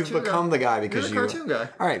 You've become the guy because you're the cartoon guy.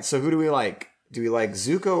 All right, so who do we like? Do we like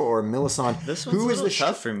Zuko or Melisandre? This one's a little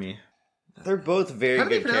tough for me. They're both very How do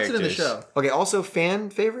they good pronounce characters. it in the show? Okay, also fan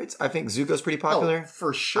favorites. I think Zuko's pretty popular. Oh,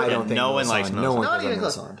 for sure. I don't think no one Melisande- likes No one Not likes even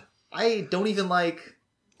close. Melisande. I don't even like.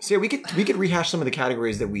 So yeah, we could rehash some of the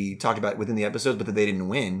categories that we talked about within the episodes, but that they didn't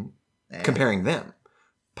win. Comparing them,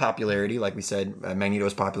 popularity, like we said, Magneto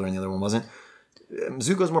was popular and the other one wasn't.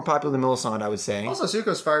 Zuko's more popular than Melisande, I would say. Also,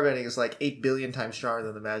 Zuko's firebending is like 8 billion times stronger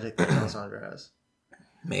than the magic that Melisandre has.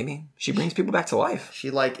 Maybe she brings people back to life.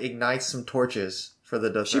 She like ignites some torches for the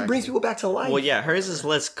Dothraki. She brings people back to life. Well, yeah, hers is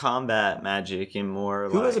less combat magic and more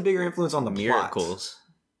Who like has a bigger influence on the miracles.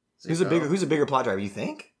 Plot? Zuko. Who's a bigger plot driver? You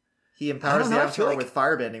think? He I empowers don't the know, I feel Avatar like- with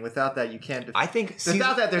firebending. Without that, you can't. I think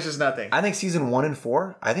Without that, there's just nothing. I think season 1 and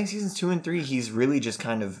 4. I think seasons 2 and 3. He's really just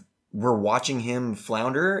kind of we're watching him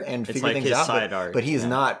flounder and It's figure like things his out, side arc, but he is yeah.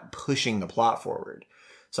 not pushing the plot forward.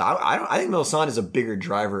 So I think Melisande is a bigger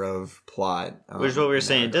driver of plot. Which is what we were in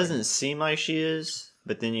saying. It that regard. doesn't seem like she is,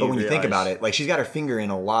 but then you But when you think realize- about it, like she's got her finger in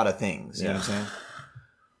a lot of things. You know what I'm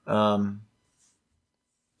saying?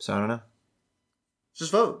 So I don't know.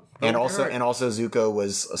 Just vote. Vote And with your heart. also Zuko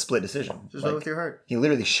was a split decision. Just Like, vote with your heart. he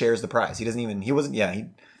literally shares the prize. He wasn't even a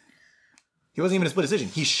split decision.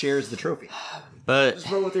 He shares the trophy. But Just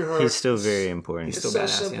vote with your heart. he's still very important. He's It's still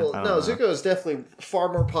so badass, simple. yeah. I No, don't know. Zuko is definitely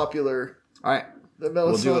far more popular All right. than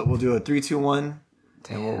We'll Melisandre. do a 3, 2, 1.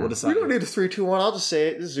 And we'll decide. We don't need a 3, 2, 1. I'll just say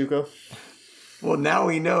it. This is Zuko. Well, now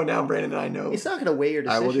we know. Now Brandon and I know. It's not going to weigh your All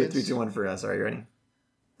right, decisions. we'll do a 3, 2, 1 for us. All right, you ready?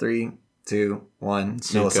 3, 2, 1.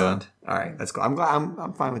 Zuko. Melisande. All right, that's cool. I'm glad.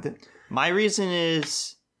 I'm fine with it. My reason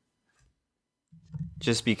is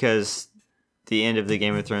just because the end of the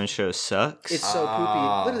Game of Thrones show sucks. It's so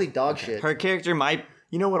poopy. Literally dog shit. Her character might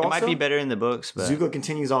You know what? it Also, might be better in the books, but Zuko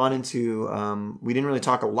continues on into. We didn't really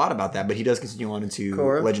talk a lot about that, but he does continue on into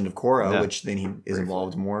Korra. Legend of Korra, Yeah. which then he is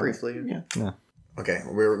involved more Briefly. Yeah. Okay,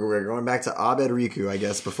 we're going back to Abed Riku, I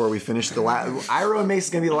guess, before we finish the last. Iroh and Mace is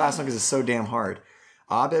going to be the last one because it's so damn hard.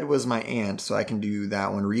 Abed was my aunt, so I can do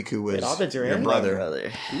that one. Riku was Wait, Abed's your aunt? brother.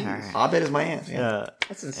 brother. Abed is my aunt. Yeah.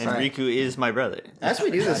 That's And insane. Riku is my brother. As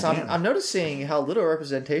we do this, God damn. I'm noticing how little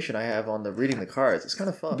representation I have on the reading the cards. It's kind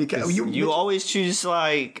of fun. Because You always choose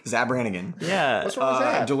like Zab Brannigan, yeah. What's wrong with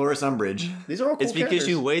that? Dolores Umbridge. These are all cool It's because characters.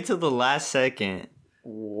 you wait till the last second.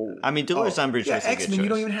 I mean, Dolores Umbridge yeah, was a good X-Men. choice. You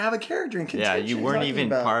don't even have a character in yeah, contention. you weren't talking even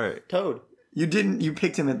about? part. Toad. You didn't. You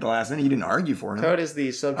picked him at the last minute. You didn't argue for him. Toad is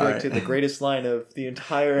the subject All right. to the greatest line of the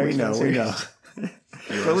entire We X-Men know. series. We know.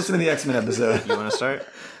 Go listen to the X-Men episode. You want to start?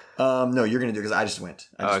 No, you're gonna do it because I just went.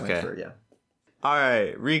 I just Okay. went for it. Yeah. All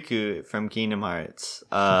right, Riku from Kingdom Hearts.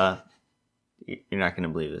 You're not gonna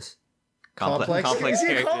believe this. Complex. Is he a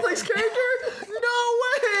character. complex character? No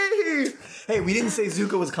way! Hey, we didn't say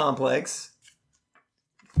Zuko was complex.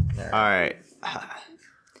 All right.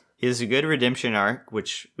 He has a good redemption arc,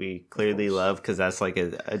 which we clearly love because that's like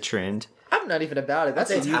a trend. I'm not even about it.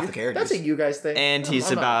 That's I'd say a half you. the characters. That's a you guys thing. And I'm-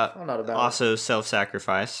 he's I'm about, I'm not about also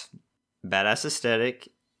self-sacrifice, badass aesthetic.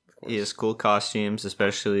 He has cool costumes,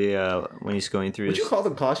 especially when he's going through Would you call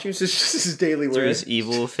them costumes? It's just his daily through wear. his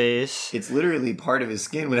evil face. It's literally part of his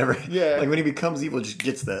skin. Whenever, Yeah. like when he becomes evil, just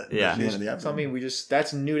gets the Yeah. the end of the So I episode. mean,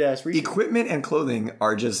 that's nude ass Riku. Equipment and clothing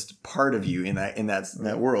are just part of you in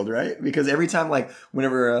that world, right? Because every time, like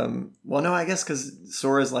whenever, well, no, I guess because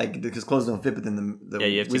Sora's like because clothes don't fit, but then the Yeah,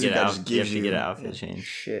 you have to wizard get guy out. just You gives have to get an outfit change,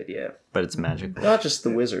 Shit, yeah. but it's magical. Not just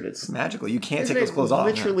the wizard. It's It's magical. You can't Isn't take those it clothes off.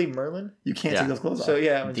 literally Merlin. You can't Yeah. take those clothes So off.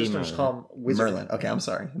 yeah, I'm just call him wizard. Merlin. Okay, I'm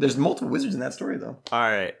sorry. There's multiple wizards in that story though. All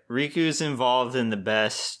right, Riku's involved in the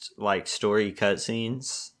best like story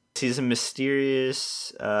cutscenes. He's a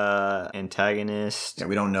mysterious antagonist Yeah,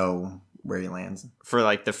 we don't know where he lands. for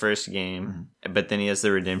like the first game, but then he has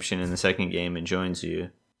the redemption in the second game and joins you.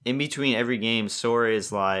 In between every game, Sora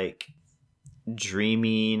is like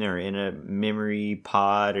dreaming or in a memory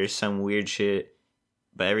pod or some weird shit.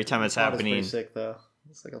 But every time it's Plot is pretty happening, sick though.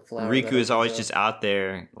 It's like a flower. Riku that is always opens just out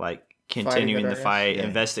there like continuing the dragons. fight,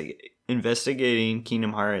 Yeah. investigating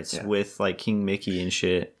Kingdom Hearts Yeah. with like King Mickey and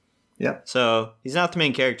shit. Yep. So he's not the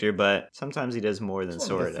main character, but sometimes he does more than It's one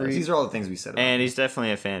Sora of the does. three. These are all the things we said. About And him. he's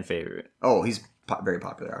definitely a fan favorite. Oh, he's very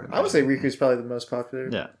popular. up. I would say Riku's probably the most popular.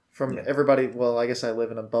 Yeah. From Yeah. everybody. Well, I guess I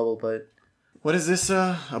live in a bubble, but What is this?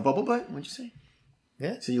 A bubble butt? What'd you say?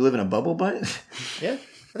 yeah, So you live in a bubble butt? yeah.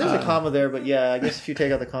 There's a comma there, but yeah, I guess if you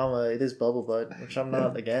take out the comma, it is bubble butt, which I'm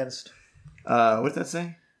not against. What did that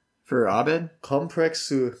say? For Abed?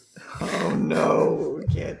 Complexu. Oh no, we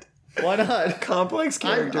can't. Why not? Complex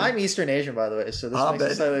character. I'm Eastern Asian, by the way, so this makes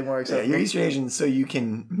Abed. it slightly more Yeah, acceptable. you're Eastern Asian, so you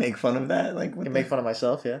can make fun of that. Like, what I can make fun of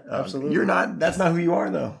myself, yeah, absolutely. You're not. That's not who you are,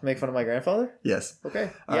 though. Make fun of my grandfather? Yes. Okay.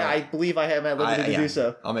 All yeah, right. I believe I am at liberty to yeah, do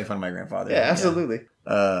so. I'll make fun of my grandfather. Yeah, absolutely.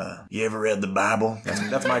 You ever read the Bible?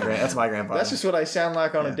 That's my grandfather. That's just what I sound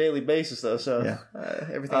like on a daily basis, though. So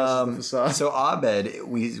everything else is the facade. So Abed,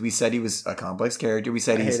 we said he was a complex character. We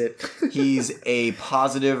said he's a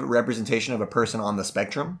positive representation of a person on the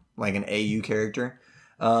spectrum, like an AU character.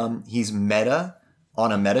 He's meta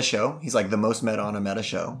on a meta show. He's like the most meta on a meta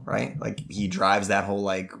show, right? Like he drives that whole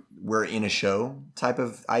like we're in a show type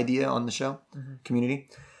of idea on the show community.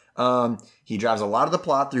 He drives a lot of the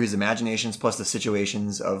plot through his imaginations plus the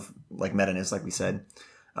situations of like meta-ness, like we said.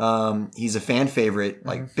 He's a fan favorite,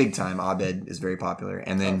 like big time. Abed is very popular.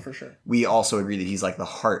 And then for sure. We also agree that he's like the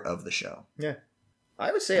heart of the show. Yeah.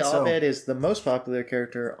 I would say Abed is the most popular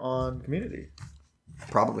character on Community.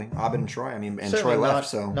 Probably. Abed and Troy. I mean, and Certainly Troy left,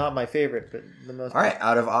 so. Not my favorite, but the most. All right.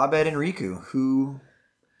 Out of Abed and Riku, who.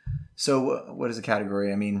 So, what is the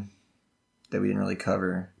category? I mean, that we didn't really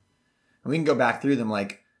cover. We can go back through them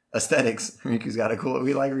like. Aesthetics. Riku's got a cool.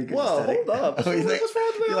 We like Riku's aesthetic. Hold up. What's wrong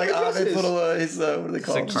with you like Abed's little his what are they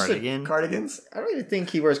called? Cardigan. Cardigans. I don't even think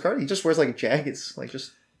he wears cardigans. He just wears like jackets, like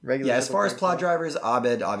just regular. Yeah, as far as plot drivers,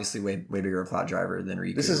 Abed obviously way bigger a plot driver than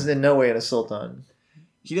Riku. This is in no way an assault on.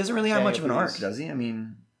 He doesn't really have much of an arc, does he? I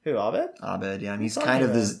mean, who Abed? Abed, yeah. I mean, he's kind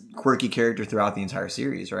of this quirky character throughout the entire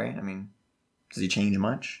series, right? I mean, does he change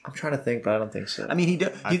much? I'm trying to think, but I don't think so. I mean, he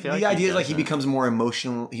does. The idea is like he becomes more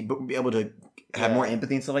emotional. He'd be able to have more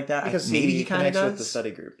empathy and stuff like that. Because maybe he kind of does with the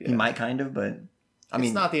study group. Yeah. He might kind of, but I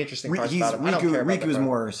mean, it's not the interesting part about him. Riku is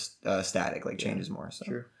more static, like changes more. So.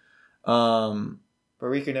 True. But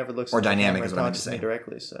Riku never looks or dynamic is what I meant to say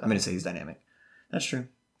directly. So I'm going to say he's dynamic. That's true.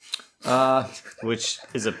 Which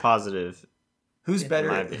is a positive. Who's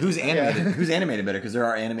better? Who's animated? Who's animated better? Because there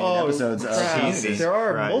are animated episodes of Community. There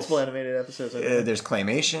are multiple animated episodes. There's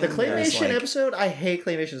Claymation. The Claymation episode, I hate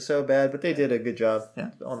Claymation so bad, but they did a good job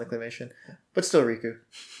on the Claymation. But still, Riku.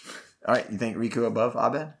 All right, you think Riku above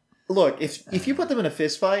Abed? Look, if you put them in a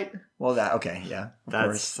fist fight, well, that's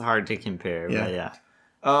course. Hard to compare. But yeah.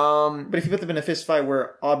 But if you put them in a fist fight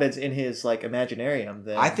where Abed's in his like Imaginarium,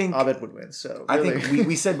 then I think Abed would win. So really. I think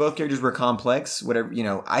we said both characters were complex. Whatever,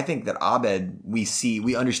 I think that Abed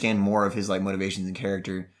we understand more of his like motivations and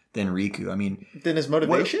character than Riku. I mean, than his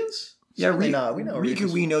motivations. We know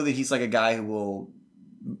Riku. We know that he's like a guy who will.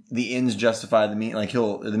 The ends justify the mean. Like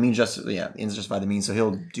ends justify the means. So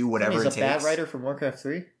he'll do whatever it takes. He's a bad writer from Warcraft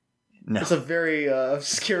 3. No. It's a very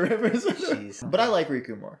obscure reference. But I like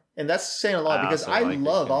Riku more. And that's saying a lot because I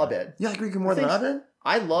love Abed. You like Riku more than Abed?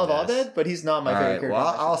 I love Abed, but he's not my favorite character.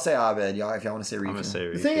 Well, I'll say Abed, y'all, if y'all want to say Riku. I'm going to say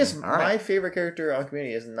Riku. The thing is, my favorite character on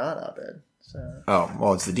Community is not Abed. So. Oh,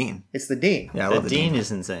 well, it's the Dean. It's the Dean. Yeah, I love the Dean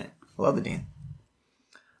is insane. I love the Dean.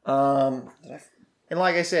 And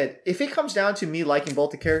like I said, if it comes down to me liking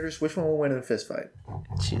both the characters, which one will win in a fist fight?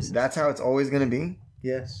 Jesus. That's how it's always going to be?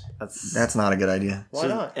 Yes. That's not a good idea. Why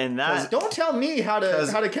not? And that don't tell me how to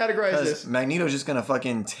categorize this. Magneto's just gonna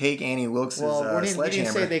fucking take Annie Wilkes' sledgehammer. We didn't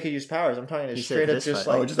say they could use powers. I'm talking straight up just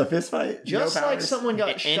like just a fist fight. Just like someone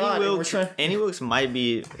got shot. Annie Wilkes might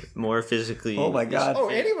be more physically. Oh my god. Oh,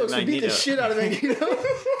 Annie Wilkes would beat the shit out of Magneto.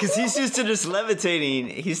 Because he's just levitating.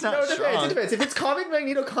 He's not strong. It depends. If it's comic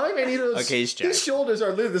Magneto's his shoulders are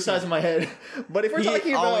literally the size of my head. But if we're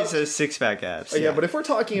talking about, he always has six-pack abs. Yeah, but if we're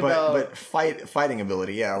talking about fighting ability,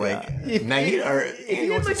 Magneto or Annie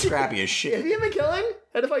Wilkes is scrappy as shit. If Ian McKellen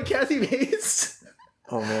had to fight Kathy Bates,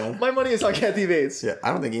 oh man, my money is on Kathy Bates. Yeah,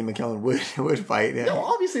 I don't think Ian McKellen would fight. Yeah. No,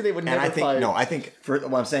 obviously they would never fight. No, I think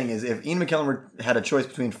what I'm saying is if Ian McKellen had a choice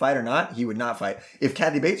between fight or not, he would not fight. If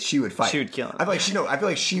Kathy Bates, she would fight. She would kill him. I feel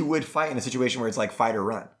like she would fight in a situation where it's like fight or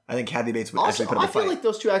run. I think Kathy Bates would actually put up a fight. I feel like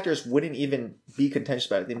those two actors wouldn't even be contentious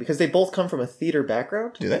about it because they both come from a theater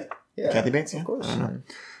background. Do they? Yeah, Kathy Bates, of course.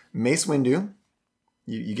 Mace Windu.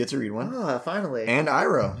 You get to read one. Ah, finally. And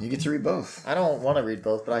Iroh. You get to read both. I don't want to read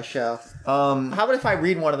both, but I shall. How about if I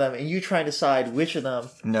read one of them and you try and decide which of them?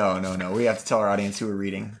 No. We have to tell our audience who we're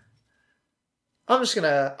reading. I'm just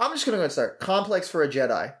gonna go and start. Complex for a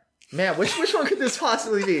Jedi. Man, which one could this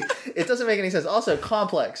possibly be? It doesn't make any sense. Also,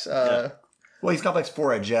 complex. Well, he's complex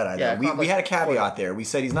for a Jedi. Yeah, we had a caveat there. We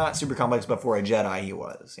said he's not super complex, but for a Jedi, he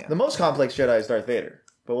was. Yeah. The most complex Jedi is Darth Vader,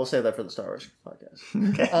 but we'll save that for the Star Wars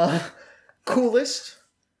podcast. Okay. Coolest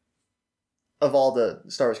of all the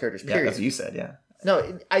Star Wars characters, period. Yeah, that's what you said, yeah.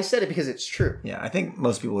 No, I said it because it's true. Yeah, I think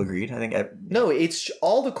most people agreed. No, it's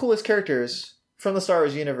all the coolest characters from the Star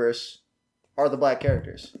Wars universe are the black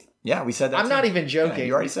characters. Yeah, we said that. I'm not even joking. Yeah,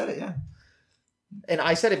 you already said it, yeah. And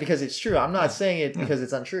I said it because it's true. I'm not saying it because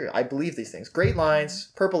it's untrue. I believe these things. Great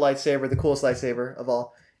lines, purple lightsaber, the coolest lightsaber of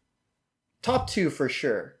all. Top 2 for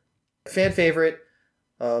sure. Fan favorite,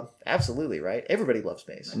 Absolutely, right? Everybody loves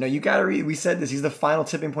Mace. No, you gotta read. We said this. He's the final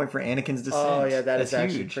tipping point for Anakin's descent. Oh, yeah, That's is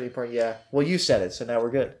actually huge. pretty important. Yeah. Well, you said it, so now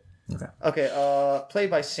we're good. Okay, played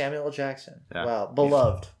by Samuel L. Jackson. Yeah. Wow,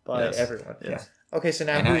 beloved by Yes. everyone. Yes. Okay, so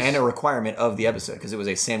now And a requirement of the episode because it was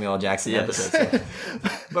a Samuel L. Jackson Yes. episode. So.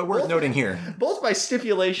 But worth noting here, both by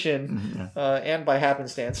stipulation and by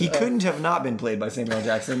happenstance. he couldn't have not been played by Samuel L.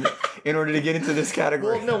 Jackson in order to get into this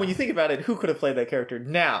category. Well, no, when you think about it, who could have played that character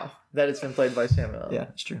now that it's been played by Samuel? Yeah,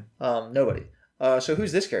 it's true. Nobody. So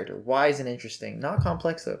who's this character? Wise and interesting. Not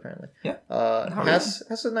complex, though, apparently. Yeah.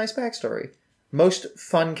 Has a nice backstory. Most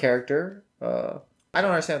fun character. I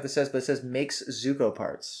don't understand what this says, but it says makes Zuko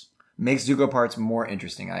parts. Makes Zuko parts more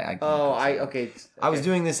interesting. Okay. I was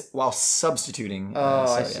doing this while substituting.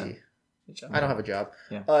 I see. Yeah. I don't have a job.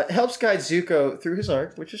 Yeah. Helps guide Zuko through his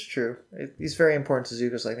arc, which is true. He's very important to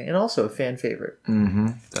Zuko's life, and also a fan favorite. Mm-hmm.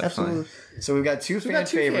 Absolutely. So we've got two fan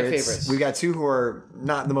favorites. We've got two who are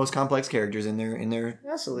not the most complex characters in their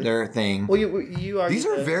Absolutely. their thing. Well, you are. These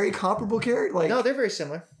are very comparable characters. Like, no, they're very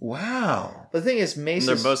similar. Wow. But the thing is, Mace.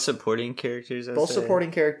 They're both supporting characters. Both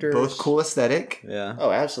supporting characters. Both cool aesthetic. Yeah.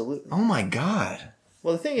 Oh, absolutely. Oh my god.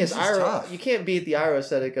 Well, the thing is, tough. You can't beat the Iroh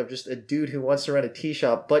aesthetic of just a dude who wants to run a tea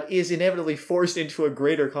shop, but is inevitably forced into a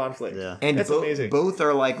greater conflict. Yeah. And that's amazing. Both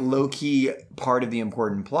are like low key part of the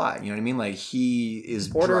important plot. You know what I mean? Like he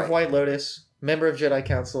is Order of White Lotus, member of Jedi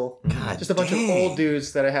Council, God, just a bunch of old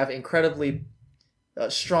dudes that have incredibly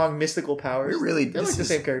strong mystical powers. We're really They're like the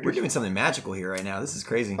same characters. We're doing something magical here right now. This is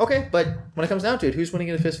crazy. Okay, but when it comes down to it, who's winning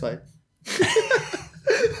in a fist fight?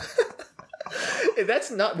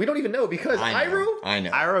 That's not. We don't even know because Iroh. I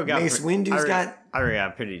know. Iroh got Mace Windu's got. Iroh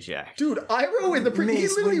got pretty jacked. Dude, Iroh in the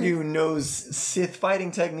Mace Windu knows Sith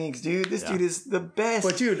fighting techniques, dude. This dude is the best.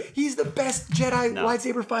 But dude, he's the best Jedi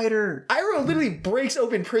lightsaber fighter. Iroh literally breaks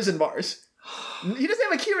open prison bars. He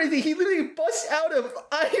doesn't have a key or anything. He literally busts out of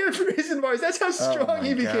iron prison bars. That's how strong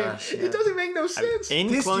he became. gosh, It doesn't make no sense.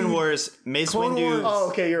 In Clone Wars, Mace Windu Oh,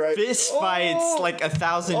 okay, you're right. fist fights like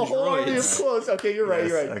 1,000 Oh, it's droids. close. Okay, you're right.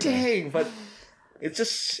 You're right. okay. Dang, but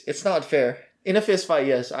it's not fair. In a fist fight,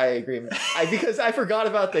 yes, I agree. Because I forgot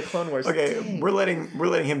about the Clone Wars. Okay, Dang. we're letting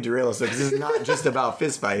him derail us because this is not just about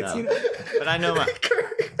fist fights. No. You know? But I know my.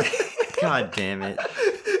 God damn it!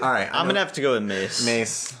 All right, I'm gonna have to go with Mace.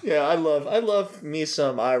 Mace. Yeah, I love me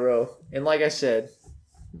some Iroh, and like I said,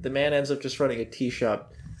 the man ends up just running a tea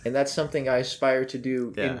shop, and that's something I aspire to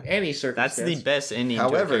do in any circumstance. That's the best ending to a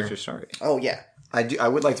However- character story. Oh yeah. I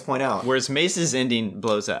would like to point out. Whereas Mace's ending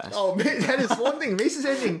blows ass. Oh man, that is one thing. Mace's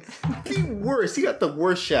ending, the worst. He got the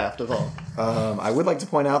worst shaft of all. I would like to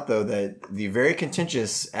point out though that the very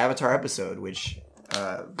contentious Avatar episode, which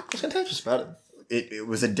What's contentious about it? it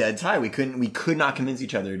was a dead tie. We could not convince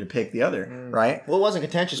each other to pick the other. Right? Well, it wasn't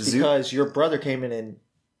contentious because your brother came in and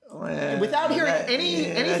without hearing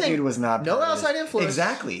anything. That dude was not no part of it. outside influence.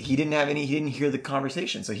 Exactly. He didn't have any. He didn't hear the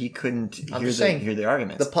conversation, so he couldn't just saying, hear the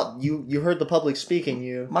arguments. You heard the public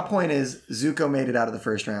speaking. My point is, Zuko made it out of the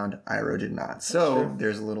first round. Iroh did not. So true.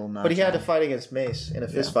 there's a little. But he had to fight against Mace in a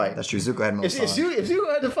fist fight. That's true. Zuko had most. If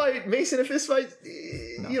Zuko had to fight Mace in a fist fight,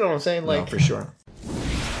 you know what I'm saying? Like, no, for sure.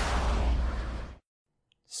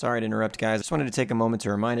 Sorry to interrupt, guys. I just wanted to take a moment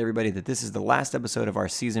to remind everybody that this is the last episode of our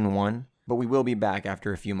season 1, but we will be back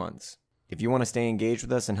after a few months. If you want to stay engaged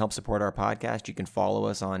with us and help support our podcast, you can follow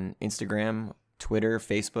us on Instagram, Twitter,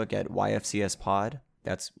 Facebook at YFCSPod.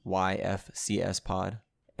 That's YFCSPod.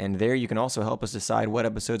 And there you can also help us decide what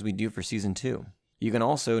episodes we do for season 2. You can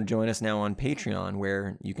also join us now on Patreon,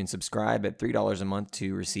 where you can subscribe at $3 a month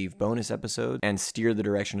to receive bonus episodes and steer the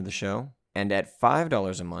direction of the show. And at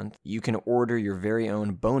 $5 a month, you can order your very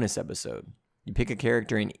own bonus episode. You pick a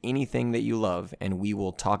character in anything that you love, and we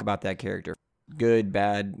will talk about that character. Good,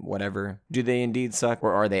 bad, whatever. Do they indeed suck,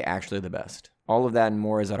 or are they actually the best? All of that and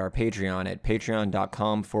more is at our Patreon at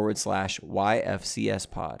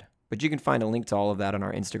patreon.com/YFCSpod. But you can find a link to all of that on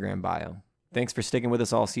our Instagram bio. Thanks for sticking with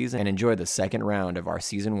us all season, and enjoy the second round of our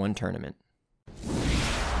Season 1 tournament.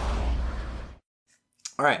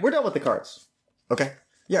 All right. we're done with the cards. Okay.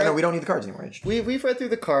 Yeah. No, we don't need the cards anymore. We've read through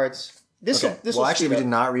the cards. This Okay. will Actually, we did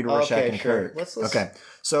not read Rorschach and sure. Kirk. Let's Okay.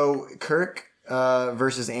 So Kirk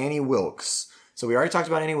versus Annie Wilkes. So we already talked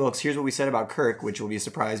about Annie Wilkes. Here's what we said about Kirk, which will be a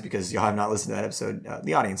surprise because y'all have not listened to that episode.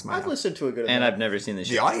 The audience might I've have. listened to a good And amount. I've never seen this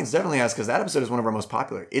The show. audience definitely has because that episode is one of our most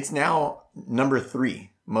popular. It's now number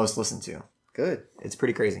 3 most listened to. Good. It's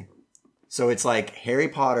pretty crazy. So it's like Harry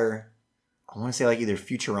Potter. I want to say like either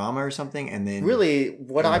Futurama or something, and then Really,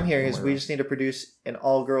 what I'm hearing is whatever. we just need to produce an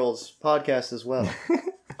all-girls podcast as well.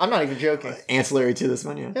 I'm not even joking. Ancillary to this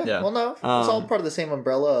one, yeah. Yeah. Well, no, it's all part of the same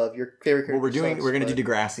umbrella of your favorite character. Well, we're going to do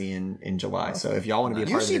Degrassi in July. So if y'all want to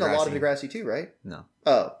be a part of Degrassi. You've seen a lot of Degrassi too, right? No.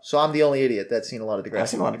 Oh, so I'm the only idiot that's seen a lot of Degrassi. I've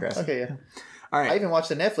seen a lot of Degrassi. Okay, yeah. All right. I even watched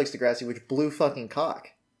the Netflix Degrassi, which blew fucking cock.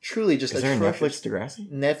 Truly just Is there a atrocious. Netflix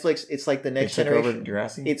Degrassi? Netflix, it's like the next They took generation. over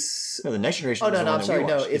Degrassi? It's No, the next generation. Oh, is no, the no, one I'm that we sorry,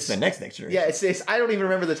 no, watched. It's the next generation. yeah, it's I don't even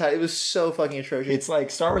remember the title. It was so fucking atrocious. It's like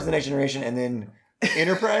Star Wars: The Next Generation, and then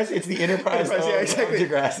Enterprise. It's the Enterprise, Enterprise, of, yeah, exactly. of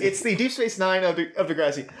Degrassi. It's the Deep Space Nine of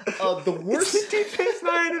Degrassi. The worst It's the Deep Space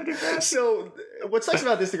Nine of Degrassi. So what sucks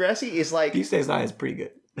about this Degrassi is like Deep Space Nine is pretty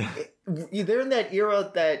good. they're in that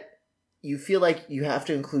era that you feel like you have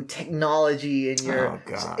to include technology in your. Oh,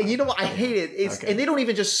 God. And you know what? I hate it. It's Okay. and they don't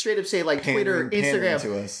even just straight up say like Twitter, Pandering to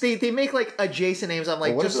Instagram. us. They make like adjacent names. I'm like,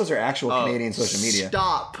 Well, what just if those are actual Canadian social media?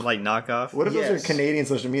 Stop. Like knockoff? What if those Yes. are Canadian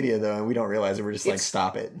social media though, and we don't realize it? We're just like,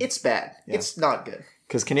 stop it. It's bad. Yeah. It's not good.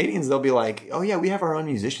 Because Canadians, they'll be like, oh yeah, we have our own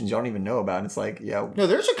musicians you don't even know about. And it's like, yeah, No,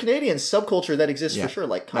 there's a Canadian subculture that exists Yeah. for sure,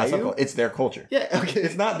 like not Caillou. it's their culture. Yeah, okay.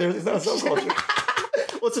 It's not a subculture.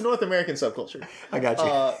 Well, it's a North American subculture. I got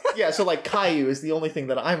you. Yeah, so like Caillou is the only thing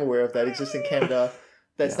that I'm aware of that exists in Canada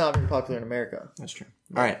that's not very popular in America. That's true.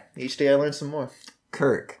 All right. Each day I learn some more.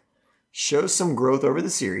 Kirk shows some growth over the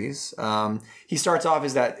series. He starts off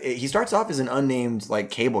as an unnamed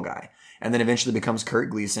like cable guy, and then eventually becomes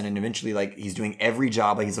Kurt Gleason, and eventually like he's doing every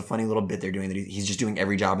job. Like he's a funny little bit they're doing that he's just doing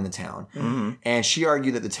every job in the town. Mm-hmm. And she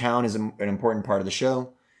argued that the town is an important part of the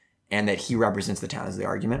show, and that he represents the town is the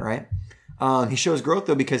argument, right? He shows growth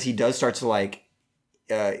though because he does start to like.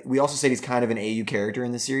 We also said he's kind of an AU character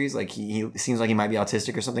in the series. Like he seems like he might be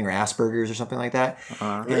autistic or something, or Asperger's or something like that.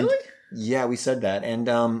 Really? Yeah, we said that. And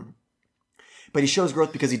but he shows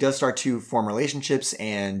growth because he does start to form relationships,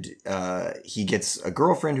 and he gets a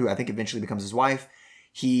girlfriend who I think eventually becomes his wife.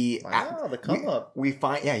 Wow, the come up. We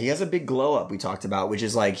find he has a big glow up we talked about, which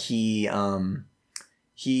is like he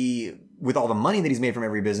with all the money that he's made from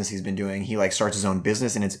every business he's been doing, he like starts his own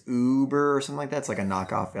business, and it's Uber or something like that. It's like a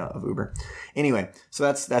knockoff of Uber. Anyway, so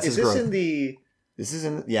that's Is his this growth. in the... This is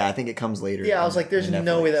in I think it comes later. Yeah, I was like, there's in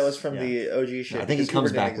no way Netflix. that was from Yeah. the OG shit. No, I think he because comes Uber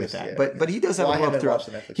didn't back with exist that, yet. but he does have Well, a I glow up haven't throughout.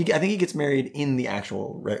 watched the Netflix I think he gets married in the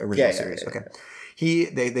actual original Yeah, series. yeah.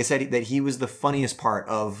 Okay, they said that he was the funniest part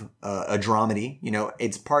of a dramedy. You know,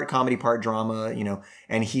 it's part comedy, part drama. You know,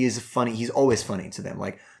 and he is funny. He's always funny to them.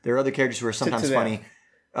 Like there are other characters who are sometimes them.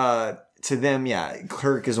 funny. To them, yeah,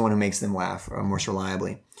 Kirk is the one who makes them laugh most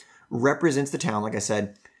reliably. Represents the town, like I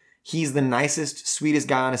said. He's the nicest, sweetest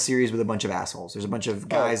guy on a series with a bunch of assholes. There's a bunch of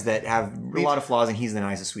guys that have a lot of flaws, and he's the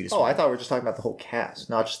nicest, sweetest. Oh, one. I thought we were just talking about the whole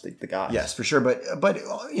cast, not just the guys. Yes, for sure. But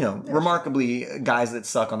you know, remarkably, guys that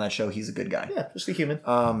suck on that show, he's a good guy. Yeah, just a human.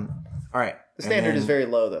 All right. The standard is very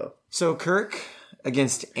low, though. So Kirk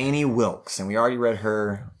against Annie Wilkes, and we already read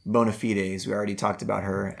her bona fides. We already talked about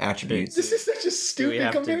her attributes. This is such a stupid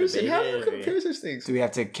have to comparison. debate How it, do you or- compare such things? Do we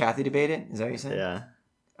have to Kathy debate it? Is that what you're saying? Yeah.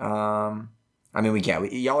 I mean, we can't.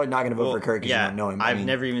 Y'all are not going to vote for Kirk because you don't know him. I I've mean,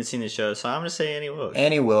 never even seen the show, so I'm going to say Annie Wilkes.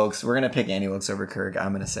 Annie Wilkes. We're going to pick Annie Wilkes over Kirk.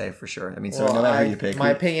 I'm going to say for sure. I mean, so Well, no matter who you pick,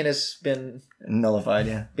 my opinion has been nullified.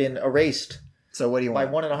 Yeah. erased So what do you by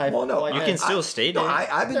want? 1.5. Well, no, blind You men. can still state No, it.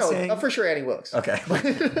 I've been No, saying. for sure Annie Wilkes. Okay.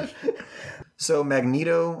 So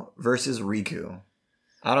Magneto versus Riku.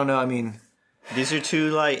 I don't know. I mean, These are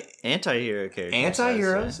two like anti-hero characters.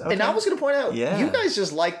 anti-heroes. Okay. And I was going to point out, Yeah. you guys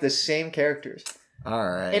just like the same characters. All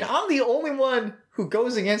right. And I'm the only one who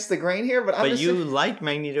goes against the grain here, but I'm But just you like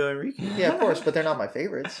Magneto and Riku. yeah, of course, but they're not my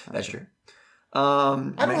favorites. That's true.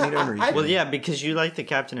 don't Magneto know, and I- Riku. Well, yeah, because you like the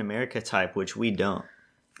Captain America type, which we don't.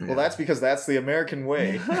 Well, that's because that's the American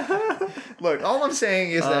way. Look, all I'm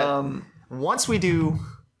saying is that once we do,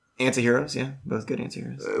 Anti-heroes, yeah, both good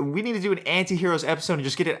anti-heroes. we need to do an anti-heroes episode and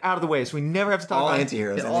just get it out of the way, so we never have to talk All about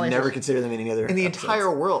anti-heroes, Yeah, and all then never anti-heroes consider them in any other in the episodes.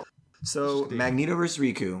 entire world. So Magneto versus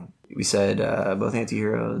Riku. We said both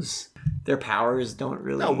anti-heroes. Their powers don't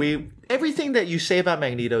really. No, everything that you say about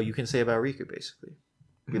Magneto, you can say about Riku. Basically,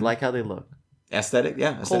 we like how they look. aesthetic.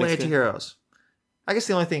 Yeah, Whole aesthetic's good. anti-heroes. I guess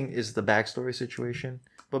the only thing is the backstory situation.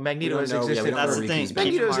 But Magneto has existed. That's for, the thing. Magneto has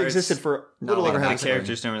Kingdom Hearts, existed for a little No, over the half a The century.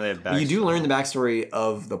 characters don't really have backstory. You do learn the backstory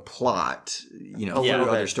of the plot, you know, Yeah, through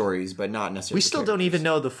but- other stories, but not necessarily. We the still don't even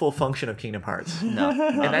know the full function of Kingdom Hearts. No,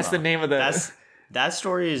 And that's the name of the... that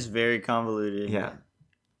story is very convoluted. Yeah.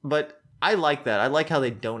 But I like that. I like how they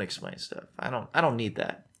don't explain stuff. I don't need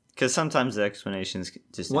that. Because sometimes the explanations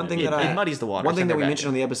just One thing end that up- It muddies the waters. One thing and that they're we bad mentioned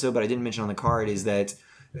on the episode, but I didn't mention on the card, is that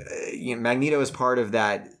Magneto is part of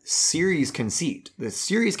that series conceit. The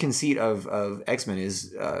series conceit of X-Men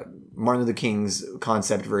is Martin Luther King's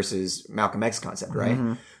concept versus Malcolm X's concept,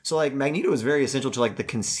 right? So like Magneto is very essential to like the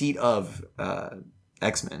conceit of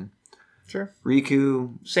X-Men. Sure.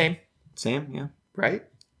 Riku, Same. yeah. Right?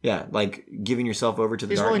 Yeah, like giving yourself over to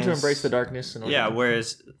the He's darkness. willing to embrace the darkness. Yeah,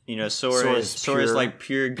 whereas Sora is pure- like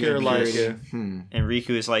pure good, pure light. purity, Yeah. and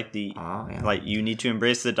Riku is like yeah. like you need to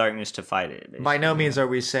embrace the darkness to fight it. Basically. By no means are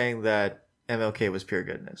we saying that MLK was pure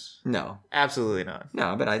goodness. No. Absolutely not.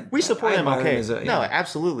 No, but We support I admire MLK. him as a, No,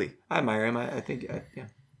 absolutely. I admire him. I think, yeah.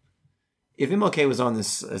 If MLK was on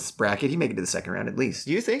this bracket, he'd make it to the second round at least.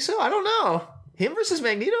 Do you think so? I don't know. Him versus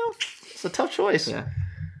Magneto? It's a tough choice. Yeah.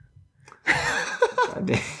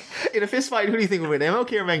 In a fist fight, who do you think would win,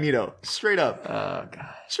 MLK or Magneto? Straight up. Oh, God.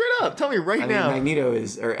 Straight up. Tell me right I mean, now. Magneto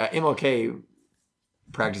is, or MLK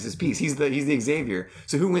practices peace. He's the Xavier.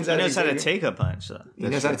 So who wins He out of knows how to Xavier? take a punch, though. He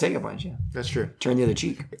knows how to take a punch, yeah. That's true. Turn the other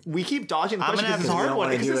cheek. We keep dodging the I'm question gonna because it's a have to- hard one.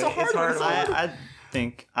 wanna Because do it's a it. hard It's one. hard. It's a hard one. I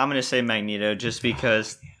think I'm gonna say Magneto just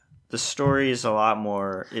because the story is a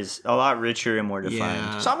lot richer and more defined.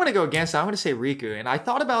 Yeah. So I'm going to go against that. I'm going to say Riku. And I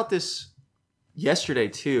thought about this yesterday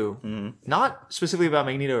too. Mm-hmm. Not specifically about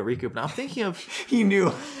Magneto or Riku, but I'm thinking of... He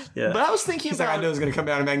knew. Yeah. But I was thinking He's about... like, I know it's going to come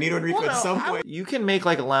down to Magneto and Riku Well, at some no, point. you can make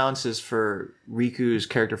like allowances for Riku's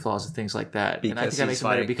character flaws and things like that. And I Because think that he's makes him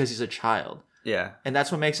better like- because he's a child. Yeah. And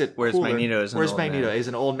that's what makes it Whereas cooler. Magneto is an Whereas old Magneto man. is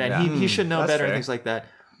an old man. Yeah. He should know That's better and fair. things like that.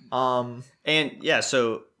 And yeah,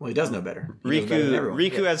 so Well, he does know better. He knows better than everyone.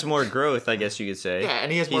 Riku has more growth, I guess you could say. Yeah,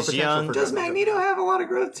 and he has more He's potential young. for Does growth. Magneto have a lot of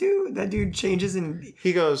growth too? That dude changes and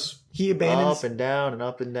He goes he abandons. up and down and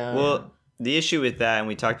up and down. Well, the issue with that, and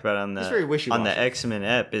we talked about it It's very on wishy-washy. the X-Men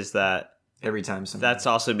ep, is that Every time something. that's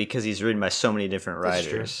also because he's written by so many different That's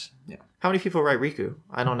true. writers. How many people write Riku?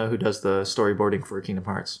 I don't know who does the storyboarding for Kingdom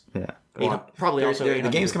Hearts. Yeah. Probably also the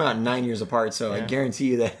 800 games come out 9 years apart, so I guarantee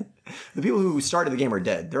you that the people who started the game are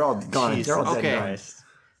dead. They're all gone. They're all dead. Okay. and gone. Christ.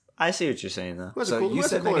 I see what you're saying, though. Who has a So cool- who you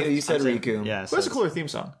has a said cooler- Magneto. You said I'm saying- Riku. Yeah. Who has a cooler theme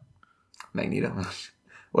song? Magneto.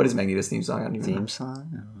 What is Magneto's theme song? I don't even know. Theme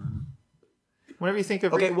song? Whenever you think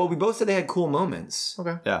of Okay, Riku. well, we both said they had cool moments,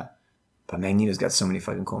 Okay. Yeah. but Magneto's got so many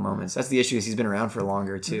fucking cool moments. That's the issue. Is he's been around for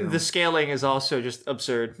longer too. The scaling is also just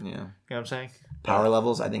absurd. yeah. You know what I'm saying? Power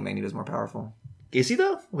levels. I think Magneto's more powerful. Is he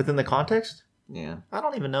though? Within the context? Yeah. I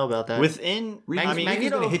don't even know about that. Within... I mean, Magneto-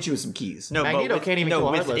 Magneto's gonna hit you with some keys. No, Magneto but can't even kill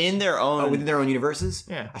within Heartless. their own... Oh, within their own universes.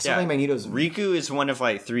 Yeah. I still think Magneto's. Riku is one of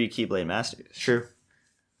like 3 Keyblade Masters. True.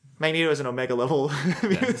 Magneto is an Omega level.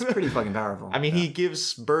 It's pretty fucking powerful. I mean, he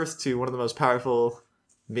gives birth to one of the most powerful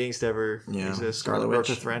beings to ever exist. Scarlet Or Witch.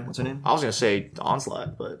 to Thren. What's her name? I was gonna say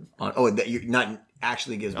Onslaught, but That you're not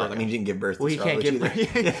actually gives birth. I mean, he didn't give birth. To well, he Scarlet can't Witch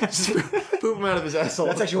give either. birth. Just poop him out of his asshole.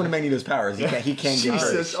 That's actually one of Magneto's powers. He can give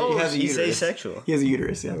birth. Jesus. Oh, he has a He's uterus. asexual. He has a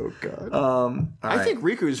uterus. Yeah. Oh god. All I right. think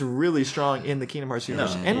Riku is really strong in the Kingdom Hearts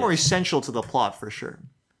universe and more essential to the plot for sure.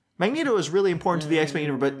 Magneto is really important to the X-Men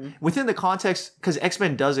universe, but within the context, because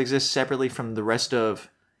X-Men does exist separately from the rest of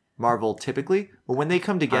Marvel typically, but when they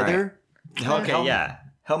come together, Okay, yeah.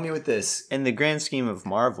 Help me with this. In the grand scheme of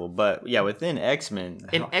Marvel, but yeah, within X-Men...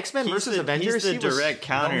 in X-Men he's versus the, Avengers, he's the he was- direct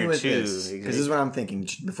Help me counter with to... this, because this is what I'm thinking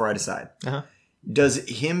before I decide. Uh-huh. Does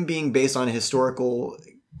him being based on a historical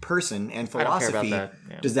person and I don't care about philosophy, that,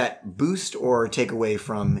 yeah. does that boost or take away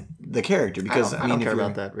from the character? Because I don't if care you're-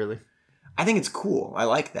 about that really. I think it's cool. I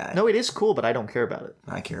like that. No, it is cool, but I don't care about it.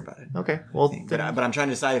 I care about it. Okay, well, But I'm trying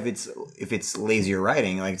to decide if it's lazier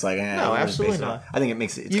writing. Like it's like No, it's absolutely based on- not. I think it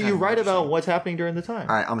makes it. It's you kind of write about interesting. what's happening during the time.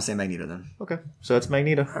 All right, I'm gonna say Magneto then. Okay, so it's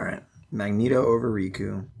Magneto. All right, Magneto over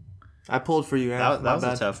Riku. I pulled for you. That My was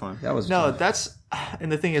bad. a tough one. That was No, tough. that's and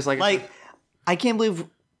the thing is Like, I can't believe...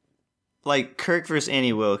 Like, Kirk versus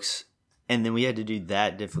Annie Wilkes, and then we had to do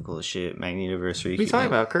that difficult shit, Magneto versus Riku. what are you talking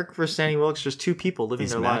about? Kirk versus Danny Wilkes, just two people living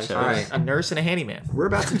These their lives. matchups. All right, a nurse and a handyman. We're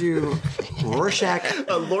about to do Rorschach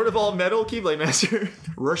A Lord of All Metal Keyblade Master.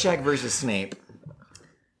 Rorschach versus Snape.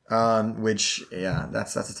 Which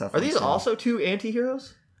that's a tough. Are one these too. also two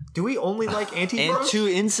anti-heroes? Do we only like anti-heroes? And 2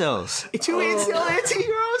 incels. Two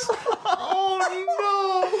anti-heroes? Oh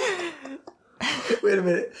no! Wait a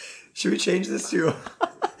minute. Should we change this to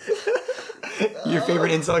your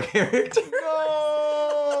favorite incel character?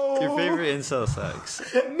 No! Your favorite incel sucks.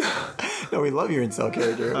 No, we love your incel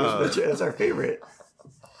character. That's our favorite.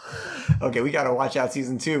 Okay, we gotta watch out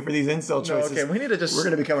season 2 for these incel choices. okay, we need to just We're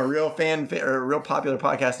gonna become a real or a real popular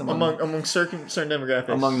podcast among certain demographics.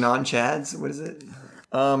 among non-chads. What is it?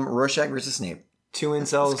 Rorschach versus Snape. 2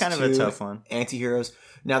 incels. It's kind of a 2 tough one. Anti-heroes.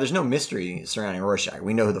 Now, there's no mystery surrounding Rorschach.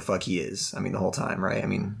 We know who the fuck he is. I mean, the whole time, right? I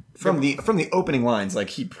mean, from the opening lines, like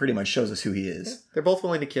he pretty much shows us who he is. They're both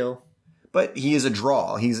willing to kill. But he is a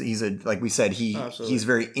draw. He's a like we said. Absolutely. He's a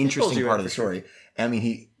very interesting you part in of the for sure. story. I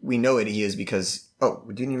mean, we know it. He is because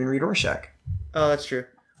we didn't even read Rorschach. Oh, that's true.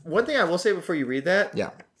 One thing I will say before you read that,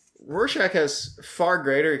 Yeah. Rorschach has far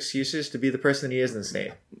greater excuses to be the person he is than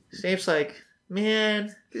Snape. Snape's like,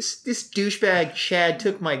 man, this douchebag Chad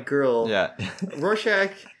took my girl. Yeah.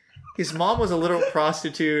 Rorschach, his mom was a literal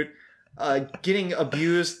prostitute, getting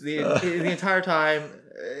abused the entire time.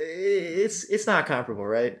 It's not comparable,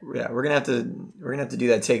 right? Yeah, we're gonna have to do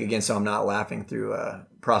that take again, so I'm not laughing through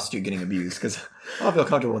prostitute getting abused because I'll feel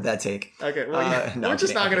comfortable with that take. Okay, well, no, we're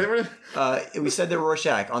just not gonna. We said that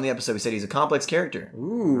Rorschach on the episode. We said he's a complex character.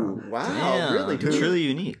 Ooh, wow, Damn, really? it's really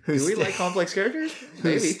unique. Do we like complex characters? Who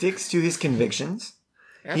Maybe. sticks to his convictions.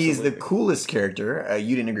 Absolutely. He's the coolest character.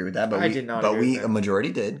 You didn't agree with that, but I did not But agree with that. a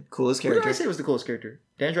majority did. Coolest Who character. did I say was the coolest character?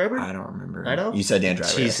 Dan Driver? I don't remember. Nido? You said Dan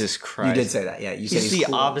Driver. Jesus yes. Christ. You did say that. Yeah, you said He's he's the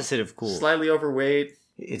cool. opposite of cool. Slightly overweight.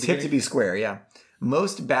 It's hip to be square. Yeah.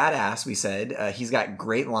 Most badass. We said he's got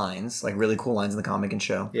great lines, like really cool lines in the comic and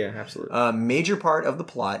show. Yeah, absolutely. Major part of the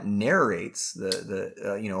plot narrates the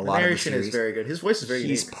a lot of the narration series. is very good. His voice is very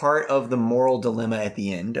He's unique. part of the moral dilemma at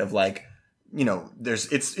the end of like,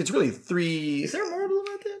 it's really three. Is there a moral dilemma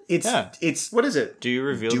at the end? It's What is it? Do you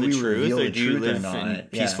reveal do the we truth reveal or the do you truth or live not? in Yeah.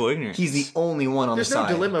 peaceful ignorance? He's the only one on There's the no side.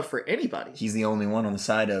 dilemma for anybody. He's the only one on the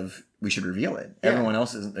side of we should reveal it. Yeah. Everyone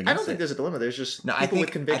else is against I don't think it. there's a dilemma. There's just No, people with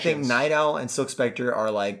I convictions. think Night Owl and Silk Spectre are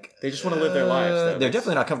like They just want to live their lives. though. They're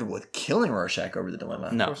definitely not comfortable with killing Rorschach over the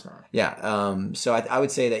dilemma. No. Of course not. Yeah. So I would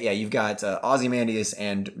say that you've got Ozymandias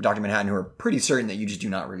and Dr. Manhattan who are pretty certain that you just do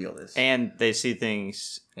not reveal this. And they see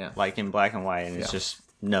things Yeah. like in black and white, and it's just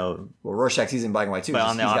no. Well, Rorschach sees in black and white too. But He's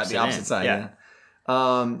on the got opposite the opposite end, side. yeah.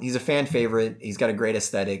 He's a fan favorite. He's got a great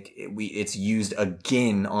aesthetic. It's used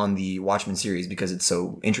again on the Watchmen series because it's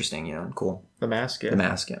so interesting. Cool. The mask, yeah. The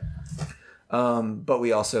mask, yeah. But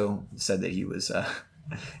we also said that he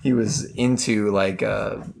was into like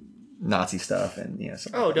Nazi stuff and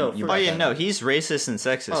something Oh, like no, that. You for- Oh brought yeah, that no, up. he's racist and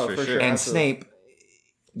sexist Oh, for for sure. sure. And Absolutely.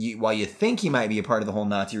 Snape, while you think he might be a part of the whole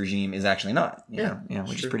Nazi regime, is actually not. Yeah,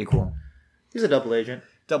 Which is sure. pretty cool. He's a double agent.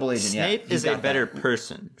 Double agent. Snape yeah. is a better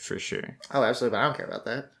person for sure, Oh, absolutely, but I don't care about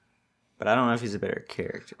that. but I don't know if he's a better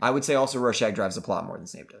character. I would say also Rorschach drives the plot more than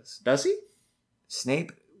Snape does. Does he?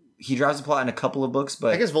 Snape, he drives the plot in a couple of books,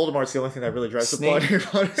 but I guess Voldemort's the only thing that really drives Snape- the plot in Harry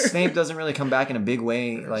Potter. Snape doesn't really come back in a big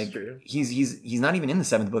way. Like true. he's not even in the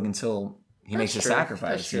seventh book until he makes his true.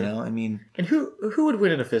 sacrifice. That's true. I mean, And who would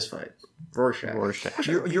win in a fist fight? Rorschach. Rorschach.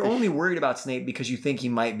 you're only worried about Snape because you think he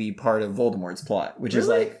might be part of Voldemort's plot, which is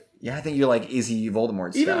Really? like, yeah, I think you're like, is he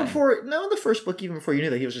Voldemort's Even guy? before, no, in the first book, even before you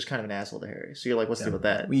knew that he was just kind of an asshole to Harry. So you're like, what's the deal with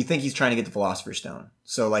that? Well, you think he's trying to get the Philosopher's Stone,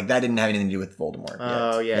 so like that didn't have anything to do with Voldemort.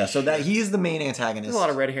 Oh, yet. yeah, So that he is the main antagonist. There's a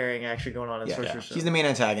lot of red herring action going on in Yeah, Sorcerer's Stone. he's the main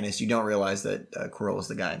antagonist. You don't realize that Quirrell is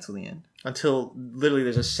the guy until the end, Until literally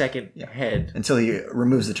there's a second head. until he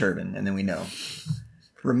removes the turban, and then we know.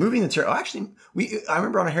 Removing the turban. Oh, actually, I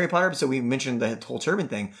remember on a Harry Potter episode we mentioned the whole turban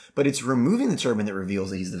thing, but it's removing the turban that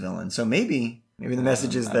reveals that he's the villain. So maybe the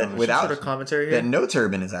message is that without Sort of commentary here. that no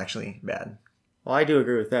turban is actually bad. Well, I do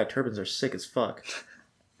agree with that. Turbans are sick as fuck.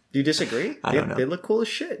 Do you disagree? I don't know. They look cool as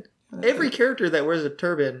shit. Every character that wears a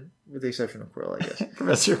turban, with the exception of Quirrell, I guess.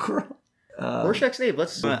 Professor Quirrell. Rorschach's Snape.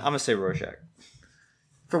 Let's. I'm gonna say Rorschach.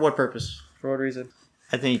 For what purpose? For what reason?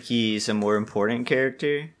 I think he's a more important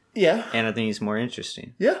character, Yeah. and I think he's more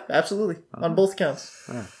interesting. Yeah, absolutely. On both counts.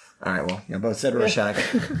 All right, well, both said Rorschach.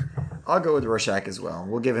 I'll go with Rorschach as well.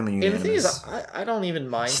 We'll give him a And unanimous. the thing is, I don't even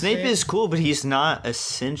mind. Snape is cool, but he's not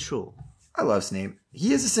essential. I love Snape.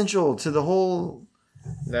 He is essential to the whole.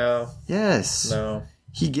 No. Yes. No.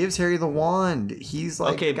 He gives Harry the wand. He's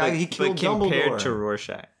like Okay, the guy but, he killed compared Dumbledore. to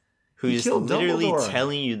Rorschach, who's killed literally Dumbledore.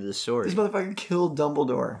 telling you the story. This motherfucker killed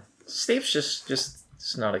Dumbledore. Snape's just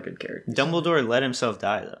not a good character. Dumbledore let himself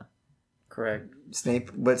die though, Correct.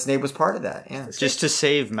 But Snape was part of that. Yeah. just to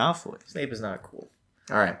save Malfoy. Snape is not cool.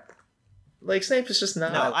 All right. Like Snape is just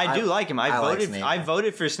not. No, I do like him. I like voted. Snape. I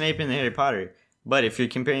voted for Snape in the Harry Potter. But if you're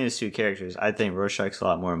comparing these two characters, I think Rorschach's a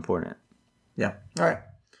lot more important. Yeah. All right.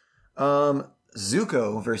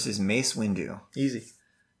 Zuko versus Mace Windu. Easy.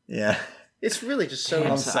 Yeah. It's really just so.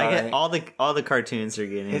 I'm I sorry. get all the cartoons are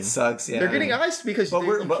getting. It sucks. Yeah. They're getting iced because. But they-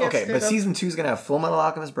 we're you but, can't okay. stand But up. season 2 is gonna have Full Metal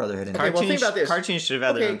Alchemist Brotherhood in it. Okay, well, think cartoons, about this. cartoons should have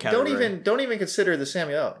had their Okay, own category. don't even consider the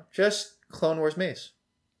Samuel. Just Clone Wars Mace.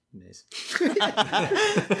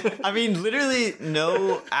 I mean, literally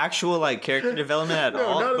no actual like character development at No,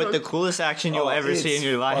 all, none of but them. the coolest action you'll ever see in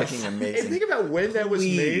your life. Fucking And amazing. think about when that was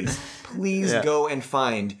made. Please Yeah. go and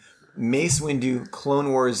find Mace Windu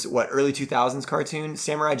Clone Wars, early 2000s cartoon,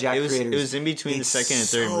 Samurai Jack It was creators. in between the It's second and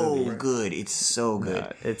third so movie. good. It's so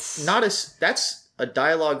good. It's Not as that's a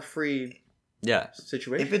dialogue-free yeah.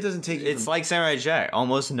 situation. If it doesn't take you, It's from, like Samurai Jack,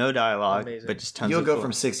 almost no dialogue, Amazing. but just tons. you'll of go cool.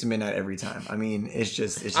 from 6 to midnight every time. I mean, it's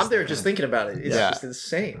just I'm there just thinking about it. It's Yeah. just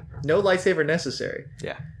insane. No lightsaber necessary.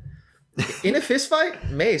 yeah. In a fist fight,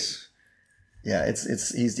 Mace. Yeah, he's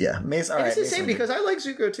Mace. All And right, it's the Mace same Windu. because I like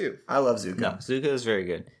Zuko too. I love Zuko. No, Zuko is very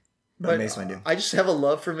good. but Mace Windu. I just have a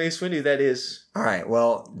love for Mace Windu that is. All right,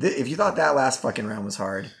 well, if you thought that last fucking round was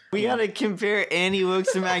hard, We gotta compare Annie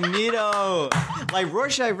Wilkes to Magneto. Like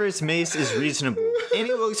Rorschach versus Mace is reasonable.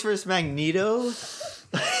 Annie Wilkes versus Magneto.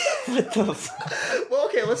 What the? Well,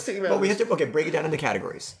 okay, let's think about. but we have to break it down into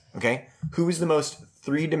categories. Okay, who is the most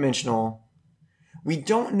three-dimensional? We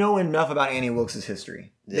don't know enough about Annie Wilkes'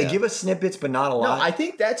 history. They give us snippets, but not a No, lot. I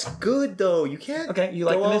think that's good though. You can't. Okay, you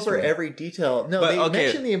like go the over mystery. every detail. No, But, they okay,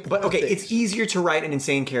 mention the important. But okay, things. it's easier to write an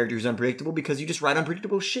insane character who's unpredictable because you just write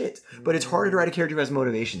unpredictable shit. But it's harder to write a character who has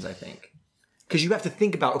motivations, I think. Because you have to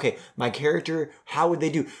think about, okay, my character, how would they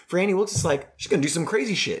do? For Annie Wilkes, it's like, she's going to do some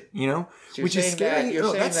crazy shit, you know? So you're Which is saying scary. that- you're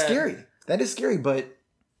No, saying that's that- scary. That is scary, but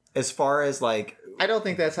as far as like, I don't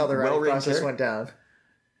think that's how the writing Well-written process character- went down.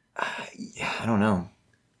 yeah, I don't know.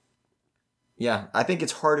 Yeah, I think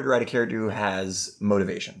it's harder to write a character who has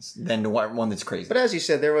motivations than to write one that's crazy. But as you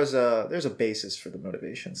said, there's a basis for the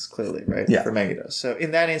motivations, clearly, right? Yeah. For Magneto. So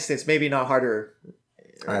in that instance, maybe not harder.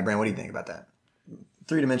 All right, Brand, what do you think about that?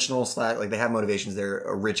 Three-dimensional / like they have motivations. They're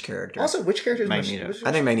a rich character. Also, which character is Magneto.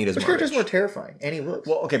 I think Magneto's which more character is rich. more terrifying? Annie Wilkes.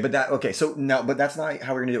 Well, okay, so no, but that's not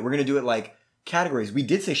how we're gonna do it. We're gonna do it like categories. We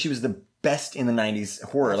did say she was the best in the '90s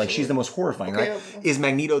horror. Like she's the most horrifying, Okay, right? well- Is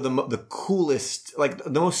Magneto the coolest? Like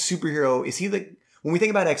the most superhero? Is he the when we think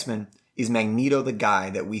about X-Men? Is Magneto the guy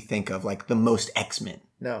that we think of like the most X-Men?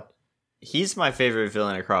 No. He's my favorite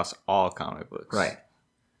villain across all comic books. Right.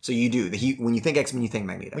 So you do. When you think X-Men, you think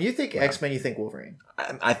Magneto. When you think X-Men, you think Wolverine.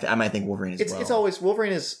 I might think Wolverine as well. It's always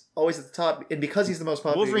Wolverine is always at the top, and because he's the most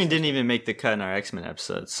popular. Wolverine didn't even make the cut in our X-Men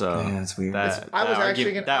episode, so Yeah, that's weird. I was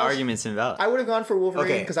actually gonna- that I was- argument's invalid. I would have gone for Wolverine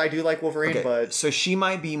Okay. because I do like Wolverine, Okay, but so she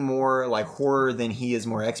might be more like horror than he is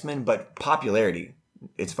more X-Men, but popularity,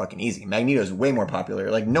 it's fucking easy. Magneto's way more popular.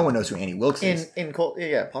 Like no one knows who Annie Wilkes is.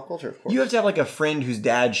 pop culture, of course. You have to have like a friend whose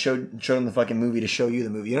dad showed him the fucking movie to show you the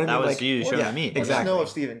movie. You know what I That mean? was like, you showing me. Or just exactly. know of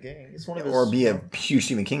Stephen King. It's one of his. Or be a huge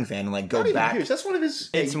Stephen King fan and like go not even back. huge. That's one of his.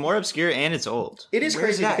 It's more obscure and it's old. It is Where's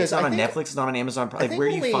crazy that? because It's not I on think, Netflix. It's not on Amazon. I Like think where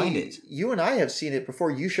do you only find it? You and I have seen it before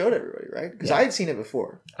you showed everybody, right? Because Yeah. I had seen it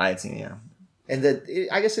before, I had seen it. Yeah, and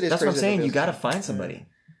I guess it is. that's what I'm crazy saying. that You there's- got to find somebody.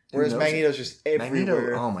 who Whereas knows it. Magneto's just Magneto.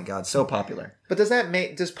 everywhere. Oh my god, so popular. But does that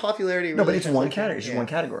make popularity? No, but really it's one translate to- category. It's just one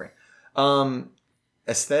category.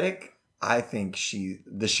 Aesthetic. I think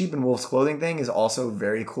the sheep and wolf's clothing thing is also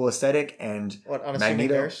very cool aesthetic, and What on a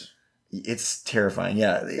Magneto. bears? It's terrifying.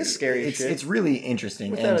 Yeah, It's scary as shit. It's really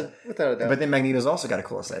interesting. Without and, a doubt. but then Magneto's also got a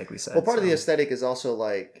cool aesthetic. We said. Well, part of so. the aesthetic is also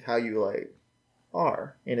like how you like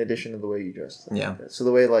are, in addition to the way you dress. Yeah. So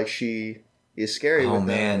the way like she is scary. Oh, with the,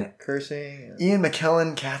 man. like, cursing. And... Ian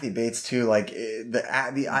McKellen, Kathy Bates too. Like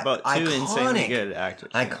the But two insanely iconic, good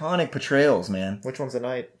actors. iconic portrayals, man. Which one's a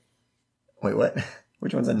knight? Wait, what?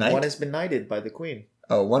 Which one's a knight? One has been knighted by the queen.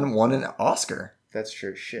 Oh, one an Oscar. That's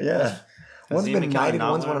true. Shit. Yeah, one's Ian been McKellen knighted,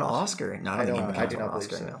 not one's won won an an Oscar. No, I don't think Ian I McKellen's do won an not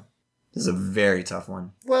believe Oscar. so. No, this is a very tough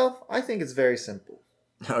one. Well, I think it's very simple.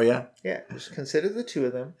 Oh yeah, Yeah, just consider the two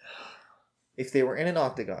of them. If they were in an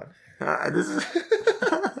octagon, this is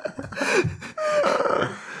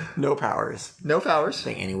no powers. no powers. I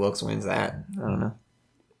think Annie Wilkes wins that. I don't know.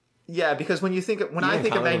 Yeah, because when I think of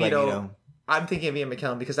Ian Magneto, McKellen. I'm thinking of Ian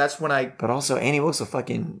McKellen because that's when I. But also, Annie Wilkes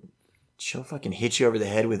she'll fucking hit you over the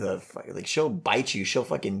head with she'll bite you. She'll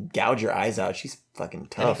fucking gouge your eyes out. She's fucking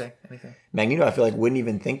tough. Anything. Magneto, I feel like wouldn't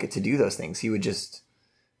even think to do those things. It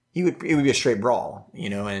would be a straight brawl, you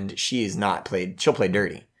know. And she'll play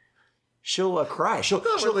dirty. She'll cry.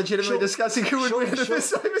 We're legitimately discussing who would win in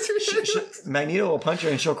this time between. Magneto will punch her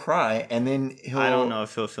and she'll cry, and then I don't know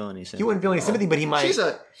if he'll feel any He sympathy. wouldn't feel any sympathy, but he might. She's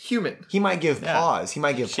a human. He might give Yeah. pause. He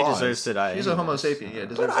might give She pause. deserves to die. She's a Homo anyways. sapien. Yeah, But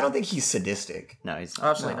deserves I don't think he's sadistic. No, he's not.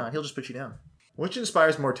 Absolutely not. He'll just put you down. Which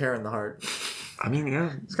inspires more terror in the heart? I mean,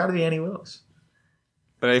 yeah. It's got to be Annie Wilkes.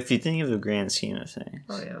 But if you think of the grand scheme of things,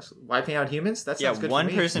 Oh yeah, so wiping out humans. That yeah, sounds good one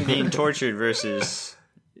for me. person being tortured versus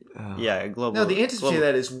global. No, the antithesis global, of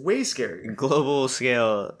that is way scarier. global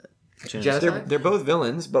scale. genocide. Genocide? They're both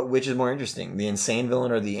villains, but which is more interesting, the insane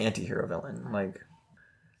villain or the anti-hero villain? Like,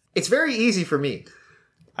 It's very easy for me.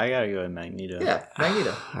 I gotta go with Magneto. Yeah,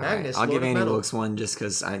 Magneto, all right, Magnus. I'll Lord give of Annie Metal. Wilkes one just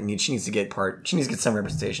because she needs to get some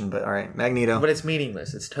representation. But all right, Magneto. But it's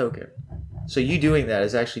meaningless. It's token. So you doing that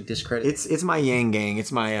is actually discredited. It's my Yang gang.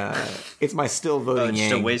 It's my still voting Oh, just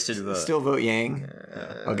Yang. a wasted vote. Still vote Yang.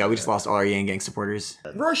 Oh god, we just lost all our Yang gang supporters.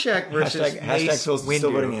 Rorschach versus Hashtag Mace Phil's still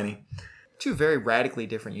Windu. voting Annie. Two very radically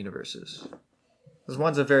different universes. This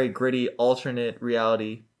one's a very gritty alternate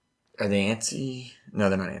reality Are they anti? No,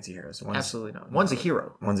 they're not anti-heroes. Absolutely not. One's a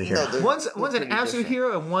hero. One's a hero. One's an absolute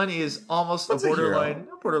hero, and one is almost a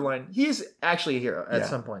borderline. He is actually a hero at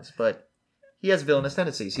some points, but he has villainous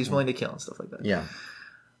tendencies. He's willing to kill and stuff like that. Yeah,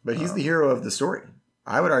 but he's the hero of the story.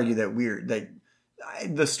 I would argue that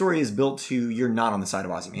the story is built to you're not on the side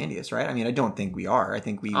of Ozymandias, right? I mean, I don't think we are. I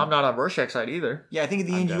think I'm not on Rorschach's side either. Yeah, I think at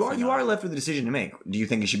the end you are left with a decision to make. Do you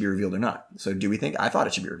think it should be revealed or not? So do we think? I thought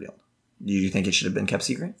it should be revealed. Do you think it should have been kept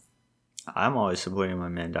secret? I'm always supporting my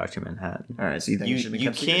man, Dr. Manhattan. All right, so you think it should be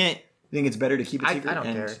kept secret? You think it's better to keep it secret? I don't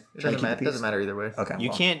care. It doesn't matter either way. Okay.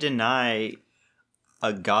 You can't deny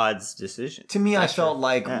a god's decision. To me, I felt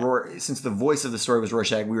like since the voice of the story was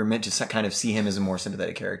Rorschach, we were meant to kind of see him as a more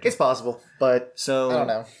sympathetic character. It's possible, but I don't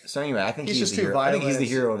know. So anyway, I think he's just the hero. I think he's the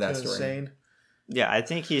hero of that story. Insane. Yeah, I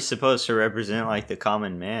think he's supposed to represent like the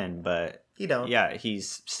common man, but he don't. Yeah,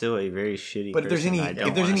 he's still a very shitty. But if there's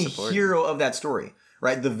any support hero of that story,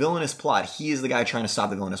 right? The villainous plot, he is the guy trying to stop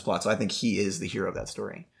the villainous plot. So I think he is the hero of that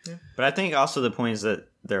story. Yeah. But I think also the point is that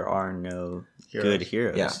there are no good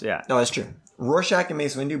heroes. Yeah. No, that's true. Rorschach and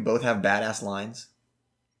Mace Windu both have badass lines.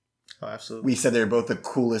 Oh, absolutely. We said they're both the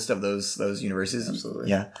coolest of those universes.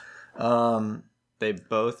 Absolutely. Yeah. They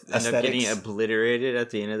both end up getting obliterated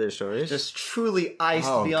at the end of their stories. Just truly iced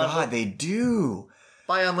beyond. Oh God, they do.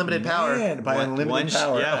 By unlimited power. By unlimited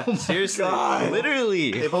power. Yeah, oh seriously. God.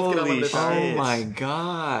 Literally. They both get unlimited power. Oh my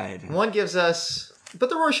God. One gives us... But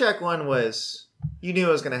the Rorschach one was... You knew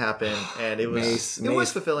it was going to happen, and it was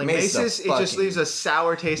was fulfilling. Mace it just leaves a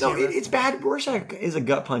sour taste. No, it's bad. Rorschach is a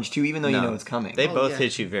gut punch too, even though you know it's coming. They both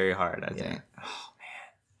hit you very hard, I think. Oh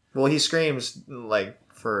man. Well, he screams like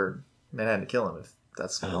for Manhattan to kill him. If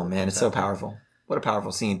that's oh man, it's so powerful. What a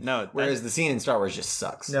powerful scene. No, whereas the scene in Star Wars just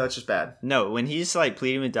sucks. No, it's just bad. No, when he's like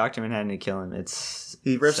pleading with Dr. Manhattan to kill him,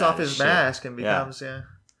 he rips off his mask and becomes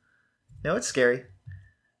No, it's scary.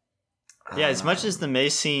 Yeah, as much as the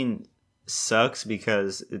Mace scene sucks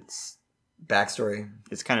because it's backstory,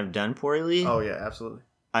 it's kind of done poorly. Oh yeah, absolutely.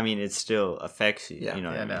 I mean, it still affects you. Yeah. You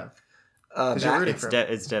know what I mean? It's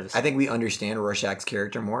devastating. I think we understand Rorschach's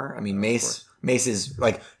character more. I mean, Mace is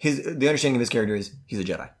like the understanding of his character is he's a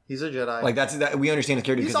Jedi. He's a Jedi. Like we understand his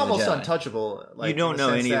character. He's almost untouchable. Like, you don't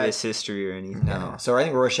know any of his history or anything. No. So I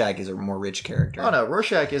think Rorschach is a more rich character. Oh no,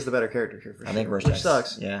 Rorschach is the better character here for sure. I think Rorschach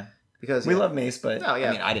sucks. Yeah. Because we love Mace, but I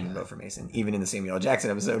mean, I didn't vote for Mason, even in the Samuel L. Jackson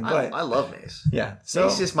episode. But I love Mace. Yeah, so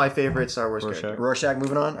Mace is my favorite Star Wars character. Rorschach,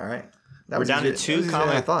 moving on. All right, we're down to two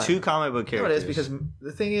comic book characters. No, it is because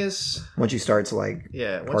the thing is, once you start to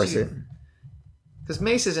parse it, because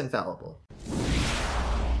Mace is infallible.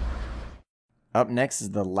 Up next is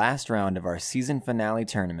the last round of our season finale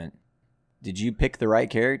tournament. Did you pick the right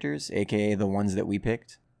characters, aka the ones that we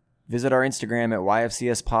picked? Visit our Instagram at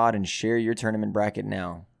YFCSPod and share your tournament bracket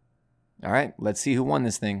now. All right, let's see who won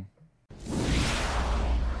this thing.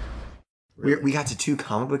 We got to two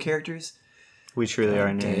comic book characters. We truly are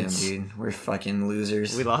Damn, nerds. dude. We're fucking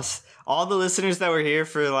losers. We lost all the listeners that were here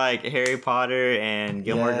for like Harry Potter and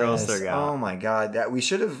Gilmore Girls. They're gone. Oh my God, that we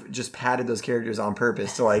should have just padded those characters on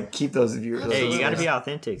purpose to like keep those viewers. Hey, you got to be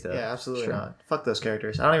authentic though. Yeah, absolutely not. Fuck those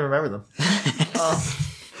characters. I don't even remember them.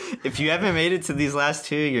 If you haven't made it to these last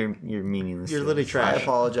two, you're meaningless. You're literally trash. I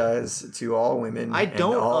apologize to all women. I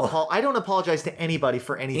don't apologize to anybody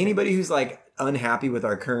for anything. Anybody who's like unhappy with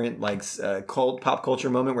our current like pop culture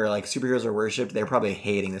moment where like superheroes are worshipped, they're probably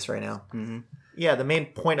hating this right now. Mm-hmm. Yeah, the main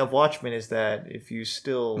point of Watchmen is that if you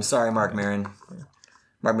still... I'm sorry, Mark Maron.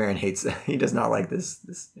 Mark Maron hates it. He does not like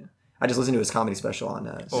this. Yeah. I just listened to his comedy special on...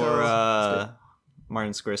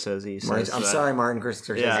 Martin Scorsese. I'm sorry, Martin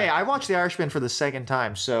Scorsese. Yeah. Hey, I watched The Irishman for the second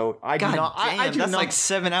time, so I do not... That's like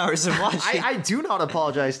 7 hours of watching. I do not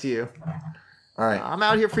apologize to you. All right. I'm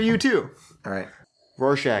out here for you, too. All right.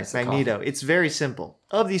 Rorschach, Magneto. It's very simple.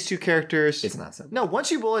 Of these two characters... It's not simple. No, once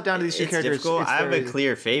you boil it down to these two characters... Difficult. I have a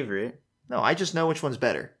clear favorite. No, I just know which one's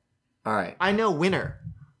better. All right. I know winner.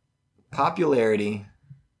 Popularity.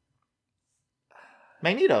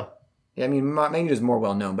 Magneto. Yeah, I mean, Magneto's more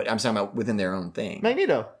well-known, but I'm talking about within their own thing.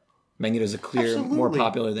 Magneto's a clear, more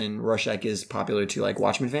popular than Rorschach is popular to, like,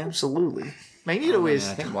 Watchmen fans? Absolutely. Magneto is...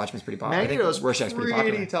 I think Watchmen's pretty popular. Magneto's Rorschach's pretty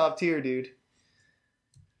popular. Pretty top tier, dude.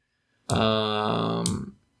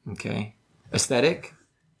 Okay. Aesthetic?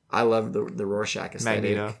 I love the Rorschach aesthetic.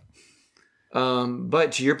 Magneto.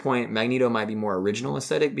 But to your point, Magneto might be more original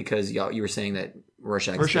aesthetic because you were saying that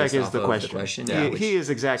Rorschach is the question. Yeah, he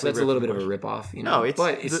is exactly. So that's a little bit of a ripoff, you know. No,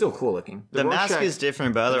 but it's still cool looking. The mask is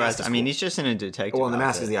different, but otherwise, I mean, he's just in a detective. Well, and the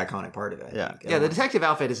mask outfit. is the iconic part of it. Yeah, the detective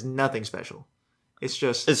outfit is nothing special. It's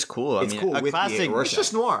just it's cool. It's cool. A classic. It's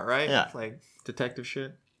just noir, right? Yeah, like detective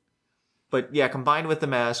shit. But yeah, combined with the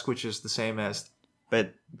mask, which is the same as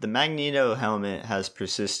But the Magneto helmet has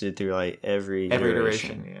persisted through like every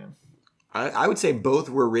iteration. Yeah. I would say both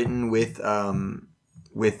were written with a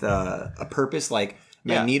purpose. Like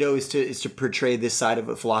Magneto is to portray this side of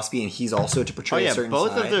a philosophy, and he's also to portray a certain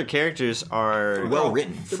both side. of their characters are well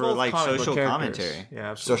written They're for both like comic book social characters. commentary.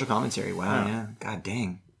 Yeah, absolutely. social commentary. Wow, yeah. God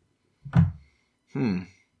dang.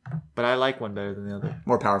 But I like one better than the other.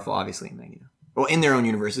 More powerful, obviously, Magneto. Well, in their own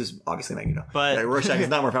universes, obviously Magneto. But- Rorschach is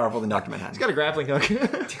not more powerful than Dr. Manhattan. He's got a grappling hook.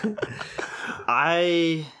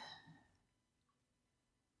 I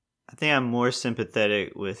think I'm more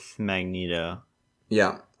sympathetic with Magneto.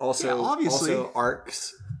 Yeah. Also, obviously. also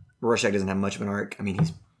arcs. Rorschach doesn't have much of an arc. I mean,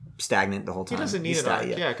 he's stagnant the whole time. He doesn't need He's an arc,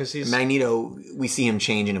 because he's Magneto. We see him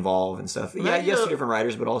change and evolve and stuff. Yeah, he has Magneto- two different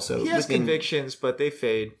writers, but also he has within- convictions, but they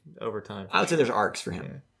fade over time. I would say there's arcs for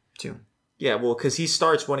him too. Yeah, well, because he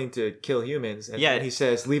starts wanting to kill humans, and Yeah. then he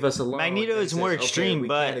says, "Leave us alone." Magneto and he is more says, "Okay, extreme, we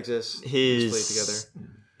but can't exist his this way together."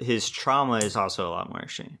 his trauma is also a lot more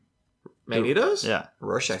extreme. Magneto's, Yeah,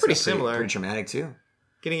 Rorschach's pretty got similar. pretty traumatic too.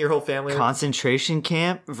 getting your whole family. concentration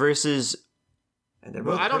camp versus And they're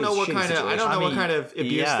both I don't know pretty what shitty kind of I don't situations. know I what mean, kind of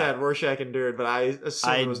abuse yeah. that Rorschach endured, but I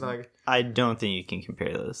assume it was not. I don't think you can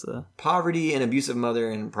compare those though. Poverty and abusive mother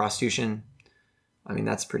and prostitution. I mean,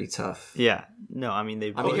 that's pretty tough. Yeah, no, I mean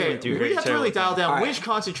they both Okay, went through we very have to really terrible dial down All right. which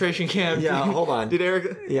concentration camp. Yeah, hold on. Did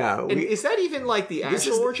Eric? Yeah, And is that even like the This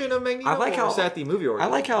actual is- origin of Magneto? I like or how- is that the movie origin?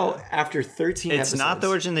 I like how after 13 It's episodes, not the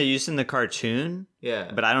origin they used in the cartoon,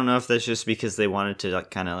 Yeah, but I don't know if that's just because they wanted to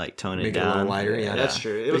like, kind of like tone it make it a down. little lighter. Yeah, that's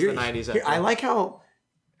true. It But was here- the 90s. here, I like how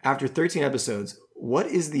after 13 episodes, what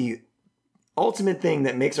is the ultimate thing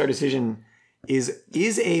that makes our decision is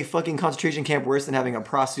a fucking concentration camp worse than having a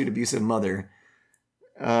prostitute abusive mother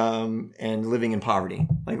and living in poverty?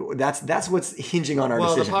 Like that's what's hinging on our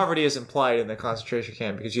Well, decision. the poverty is implied in the concentration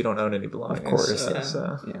camp because you don't own any belongings. Of course, yeah.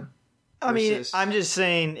 So. Yeah. I mean, versus I'm just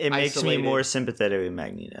saying it makes isolated. me more sympathetic with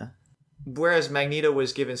Magneto. Whereas Magneto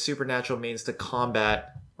was given supernatural means to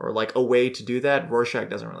combat or like a way to do that, Rorschach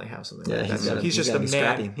doesn't really have something Yeah, like he's that. gotta- He's he's just gotta a be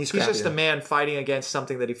man. scrappy. He's He's just scrappy, a man fighting against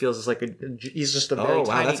something that he feels is like he's just a very Oh wow,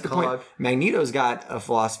 tiny that's the cog. point. Magneto's got a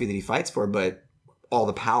philosophy that he fights for, but all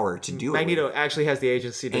the power to do Magneto it. actually has the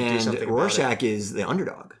agency to do And something about it. Rorschach is the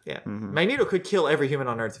underdog. Yeah. Magneto could kill every human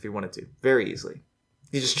on Earth if he wanted to, very easily.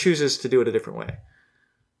 He just chooses to do it a different way.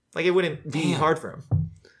 Like it wouldn't be Damn. hard for him.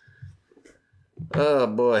 Oh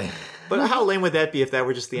boy. But how lame would that be if that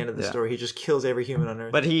were just the end of the Yeah. story? He just kills every human on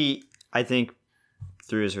Earth. But I think,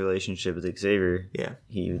 through his relationship with Xavier, yeah.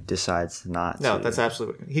 he decides not No, to. that's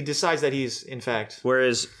absolutely. He decides that he's in fact.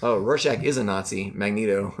 Whereas, Oh, Rorschach is a Nazi.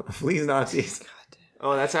 Magneto flees Nazis.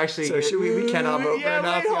 Oh, that's actually. So should we cannot vote for a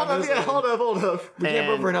Nazi hold on up, this yeah, one. hold up. We can't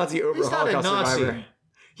vote for a Nazi over He's a not a Holocaust Nazi. survivor.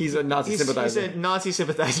 He's a Nazi He's sympathizer. a Nazi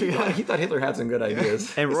sympathizer. Yeah, Yeah. he thought Hitler had some good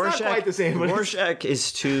ideas. and It's not Rorschach, quite the same, but it's- Rorschach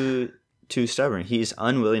is too stubborn. He's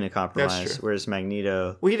unwilling to compromise. true. Whereas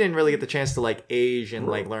Magneto, Well, he didn't really get the chance to like age and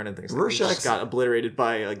like learn and things. Like that. He just Rorschach's- got obliterated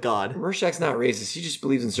by a god. Rorschach's not racist. He just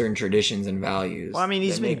believes in certain traditions and values. well, I mean,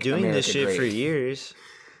 he's that been make doing this America shit for great. years.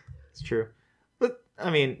 It's true. But I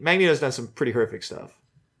mean, Magneto's done some pretty horrific stuff,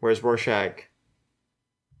 whereas Rorschach,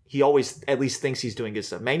 he always at least thinks he's doing good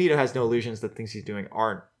stuff. Magneto has no illusions that things he's doing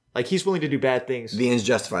aren't. Like he's willing to do bad things. The ends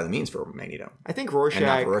justify the means for Magneto, I think and not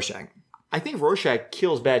Rorschach. for Rorschach. I think Rorschach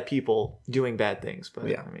kills bad people doing bad things. But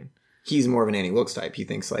Yeah. I mean, He's more of an Annie Wilkes type. He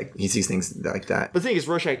thinks like he sees things like that. but the thing is,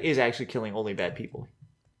 Rorschach is actually killing only bad people.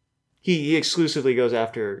 He exclusively goes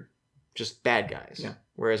after just bad guys. Yeah.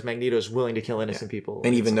 Whereas Magneto is willing to kill innocent people.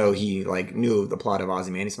 And even though he like knew the plot of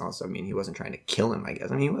Ozymandias and all that stuff, I mean, he wasn't trying to kill him. I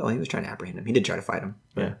guess. I mean, well, he was trying to apprehend him. He did try to fight him.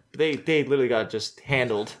 But- yeah, they literally got just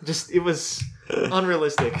handled. Just it was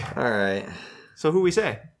unrealistic. All right. So who we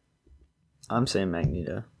say? I'm saying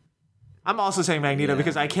Magneto. I'm also saying Magneto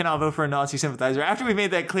because I cannot vote for a Nazi sympathizer. After we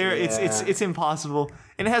made that clear, it's impossible.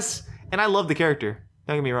 And I love the character.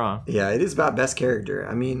 Don't get me wrong. Yeah, it is about best character.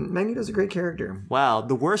 I mean, Magneto's a great character. Wow,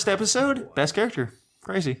 the worst episode, best character.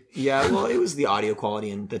 Crazy. Yeah, well, it was the audio quality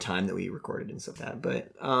and the time that we recorded and stuff like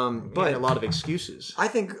that. But a lot of excuses. I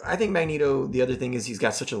think Magneto. The other thing is he's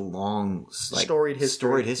got such a long, like, Storied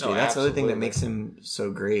history. history. No, That's the other thing that absolutely. makes him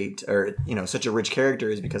so great, or such a rich character,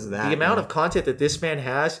 is because of that. The amount of content that this man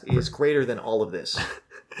has is greater than all of this.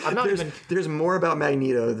 I'm not even. there's more about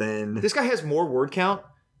Magneto than This guy has more word count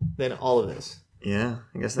than all of this, yeah.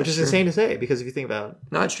 I guess that's which is true. insane to say because if you think about it,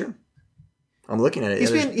 No, it's true. I'm looking at it.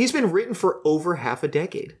 he's been written for over half a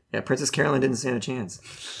decade. Yeah, Princess Carolyn didn't stand a chance.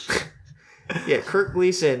 Yeah, Kirk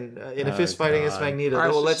Gleason in a fist fight against Magneto. All right,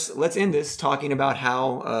 This well is- let's end this talking about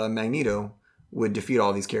how Magneto would defeat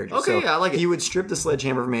all these characters. Okay, yeah, I like it. He would strip the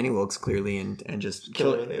sledgehammer from Annie Wilkes clearly and just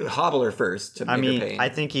hobble her first to make her pay. I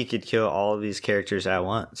think he could kill all of these characters at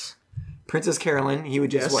once. Princess Carolyn, he would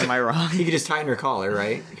just... Am I wrong? He could just tighten her collar,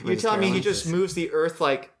 right? You're telling me he just moves the Earth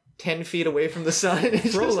like 10 feet away from the sun?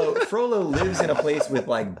 Frollo lives in a place with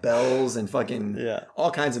like bells and fucking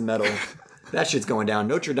all kinds of metal. That shit's going down.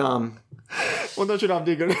 Notre Dame. Well, Notre Dame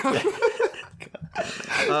did go down.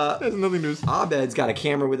 That's nothing news. Abed's got a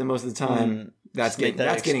camera with him most of the time. That's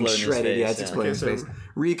getting shredded. Yeah, it's exploding in his face.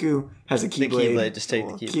 Riku has a keyblade. Keyblade, just take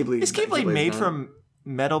the keyblade. Is Keyblade made from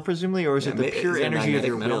metal, presumably, or is it the pure energy of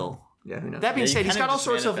your will? Yeah, who knows? That being said, he's got all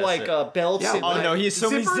sorts of like belts. Yeah, and, Oh no, like, he has so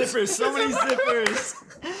many zippers, so many zippers.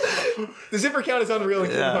 The zipper count is unreal in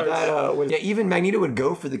Kingdom Hearts. Even Magneto would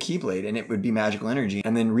go for the Keyblade, and it would be magical energy,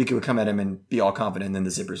 and then Riku would come at him and be all confident, and then the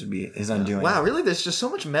zippers would be his undoing. Wow, really? There's just so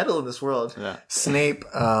much metal in this world. Yeah. Snape,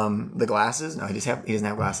 the glasses. No, he doesn't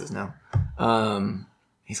have glasses now.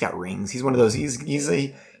 He's got rings. He's one of those. He's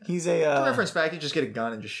a reference back, you just get a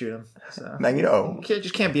gun and just shoot him. So. Magneto.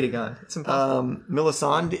 You can't beat a gun. It's impossible.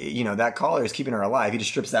 Melisande, that collar is keeping her alive. He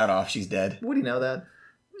just strips that off. She's dead. Would he know that?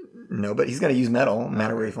 No, but he's got to use metal, no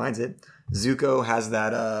matter where he finds it. Zuko has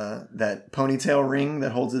that ponytail ring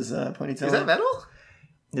that holds his ponytail. Is that metal?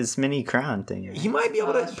 This mini crown thing. He might be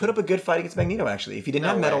able to put up a good fight against Magneto, actually. If he didn't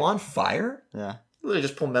have metal on, fire? Yeah. Literally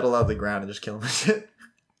just pull metal out of the ground and just kill him with it.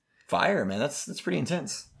 Fire, man. That's pretty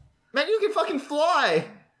intense. Man, you can fucking fly!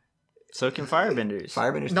 So can firebenders.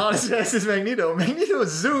 Firebenders. Not as fast as Magneto. Magneto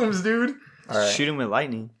zooms, dude. All right. Shoot him with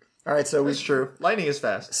lightning. All right, so That's true. Lightning is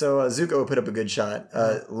fast. So Zuko would put up a good shot.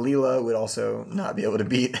 Leela would also not be able to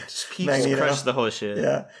beat Magneto. Crush the whole shit.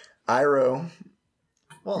 Yeah. Iroh.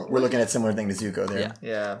 Well, We're looking at a similar thing to Zuko there.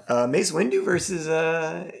 Yeah. Mace Windu versus,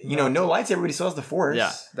 no lightsaber, but he still has the Force.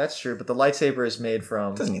 Yeah. That's true, but the lightsaber is made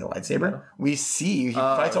from... Doesn't need a lightsaber. We see he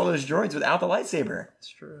fights all those droids without the lightsaber. That's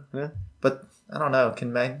true. Yeah. But, I don't know,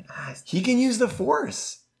 can He can use the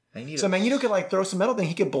Force. So Magneto could throw some metal thing.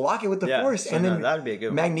 He could block it with the Force, and then that'd be a good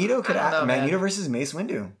one. Magneto could Magneto versus Mace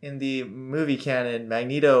Windu. In the movie canon,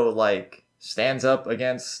 Magneto stands up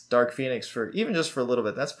against Dark Phoenix for a little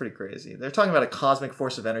bit. That's pretty crazy. They're talking about a cosmic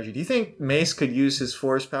force of energy. Do you think Mace could use his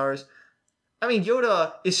Force powers? I mean,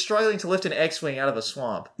 Yoda is struggling to lift an X-wing out of a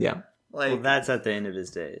swamp. Yeah. Well, that's at the end of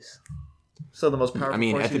his days. So the most powerful. I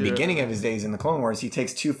mean, at the beginning of his days in the Clone Wars, he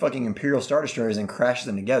takes 2 fucking Imperial Star Destroyers and crashes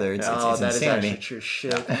them together. It's that insanity. is actually true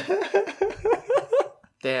shit.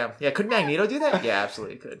 Damn. Yeah, could Magneto do that? Yeah,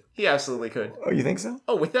 absolutely could. He absolutely could. Oh, you think so?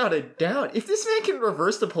 Oh, without a doubt. If this man can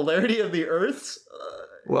reverse the polarity of the Earths...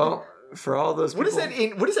 well, for all those people...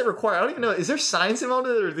 What does that require? I don't even know. Is there science involved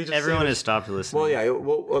in it, or are they just... Everyone has stopped listening. Well, yeah.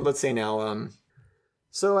 Well, let's say now...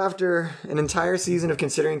 so after an entire season of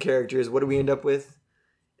considering characters, what do we end up with?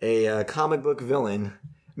 A comic book villain.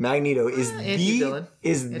 Magneto is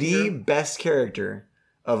the best character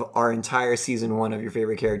of our entire season 1 of Your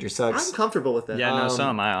Favorite Character Sucks. I'm comfortable with that. Yeah, no, so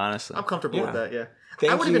am I, honestly. I'm comfortable with that, yeah.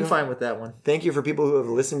 I would have been fine with that one. Thank you for people who have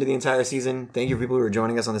listened to the entire season. Thank you for people who are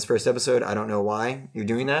joining us on this first episode. I don't know why you're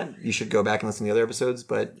doing that. You should go back and listen to the other episodes,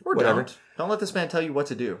 but whatever. Don't let this man tell you what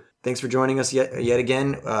to do. Thanks for joining us yet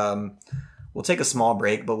again. We'll take a small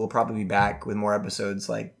break, but we'll probably be back with more episodes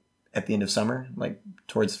at the end of summer,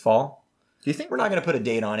 towards fall. Do you think we're not going to put a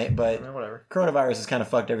date on it? But whatever. Coronavirus has kind of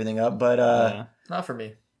fucked everything up. But not for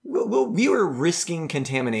me. We were risking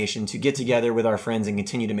contamination to get together with our friends and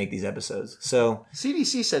continue to make these episodes. So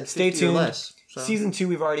CDC said 50 stay tuned. Or less. So. Season 2,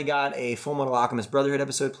 we've already got a Full Metal Alchemist Brotherhood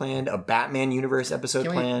episode planned, a Batman Universe episode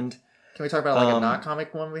planned. Can we talk about a not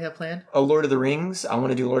comic one we have planned? A Lord of the Rings. I want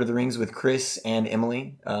to do Lord of the Rings with Chris and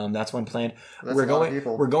Emily. That's one planned. We're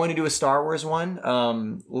going to do a Star Wars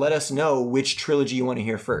one. Let us know which trilogy you want to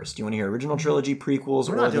hear first. Do you want to hear original trilogy, prequels,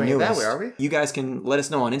 or the newest? We're not doing it that way, are we? You guys can let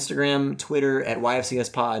us know on Instagram, Twitter, at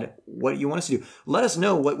YFCSPod what you want us to do. Let us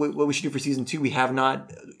know what we should do for season 2. We have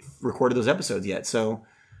not recorded those episodes yet, so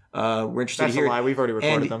we're interested to hear. That's a lie. We've already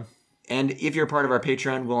recorded them. And if you're a part of our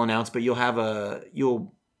Patreon, we'll announce. But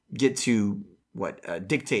you'll get to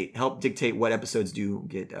help dictate what episodes do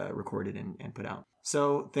get recorded and put out.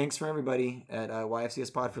 So thanks for everybody at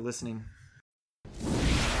YFCS Pod for listening.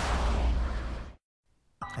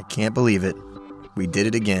 I can't believe it. We did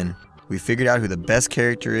it again. We figured out who the best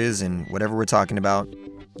character is in whatever we're talking about,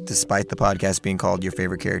 despite the podcast being called Your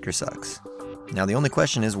Favorite Character Sucks. Now the only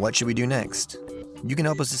question is, what should we do next? You can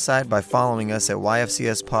help us decide by following us at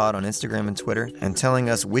YFCS Pod on Instagram and Twitter and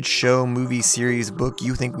telling us which show, movie, series, book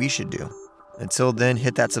you think we should do. Until then,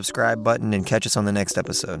 hit that subscribe button and catch us on the next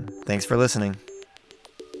episode. Thanks for listening.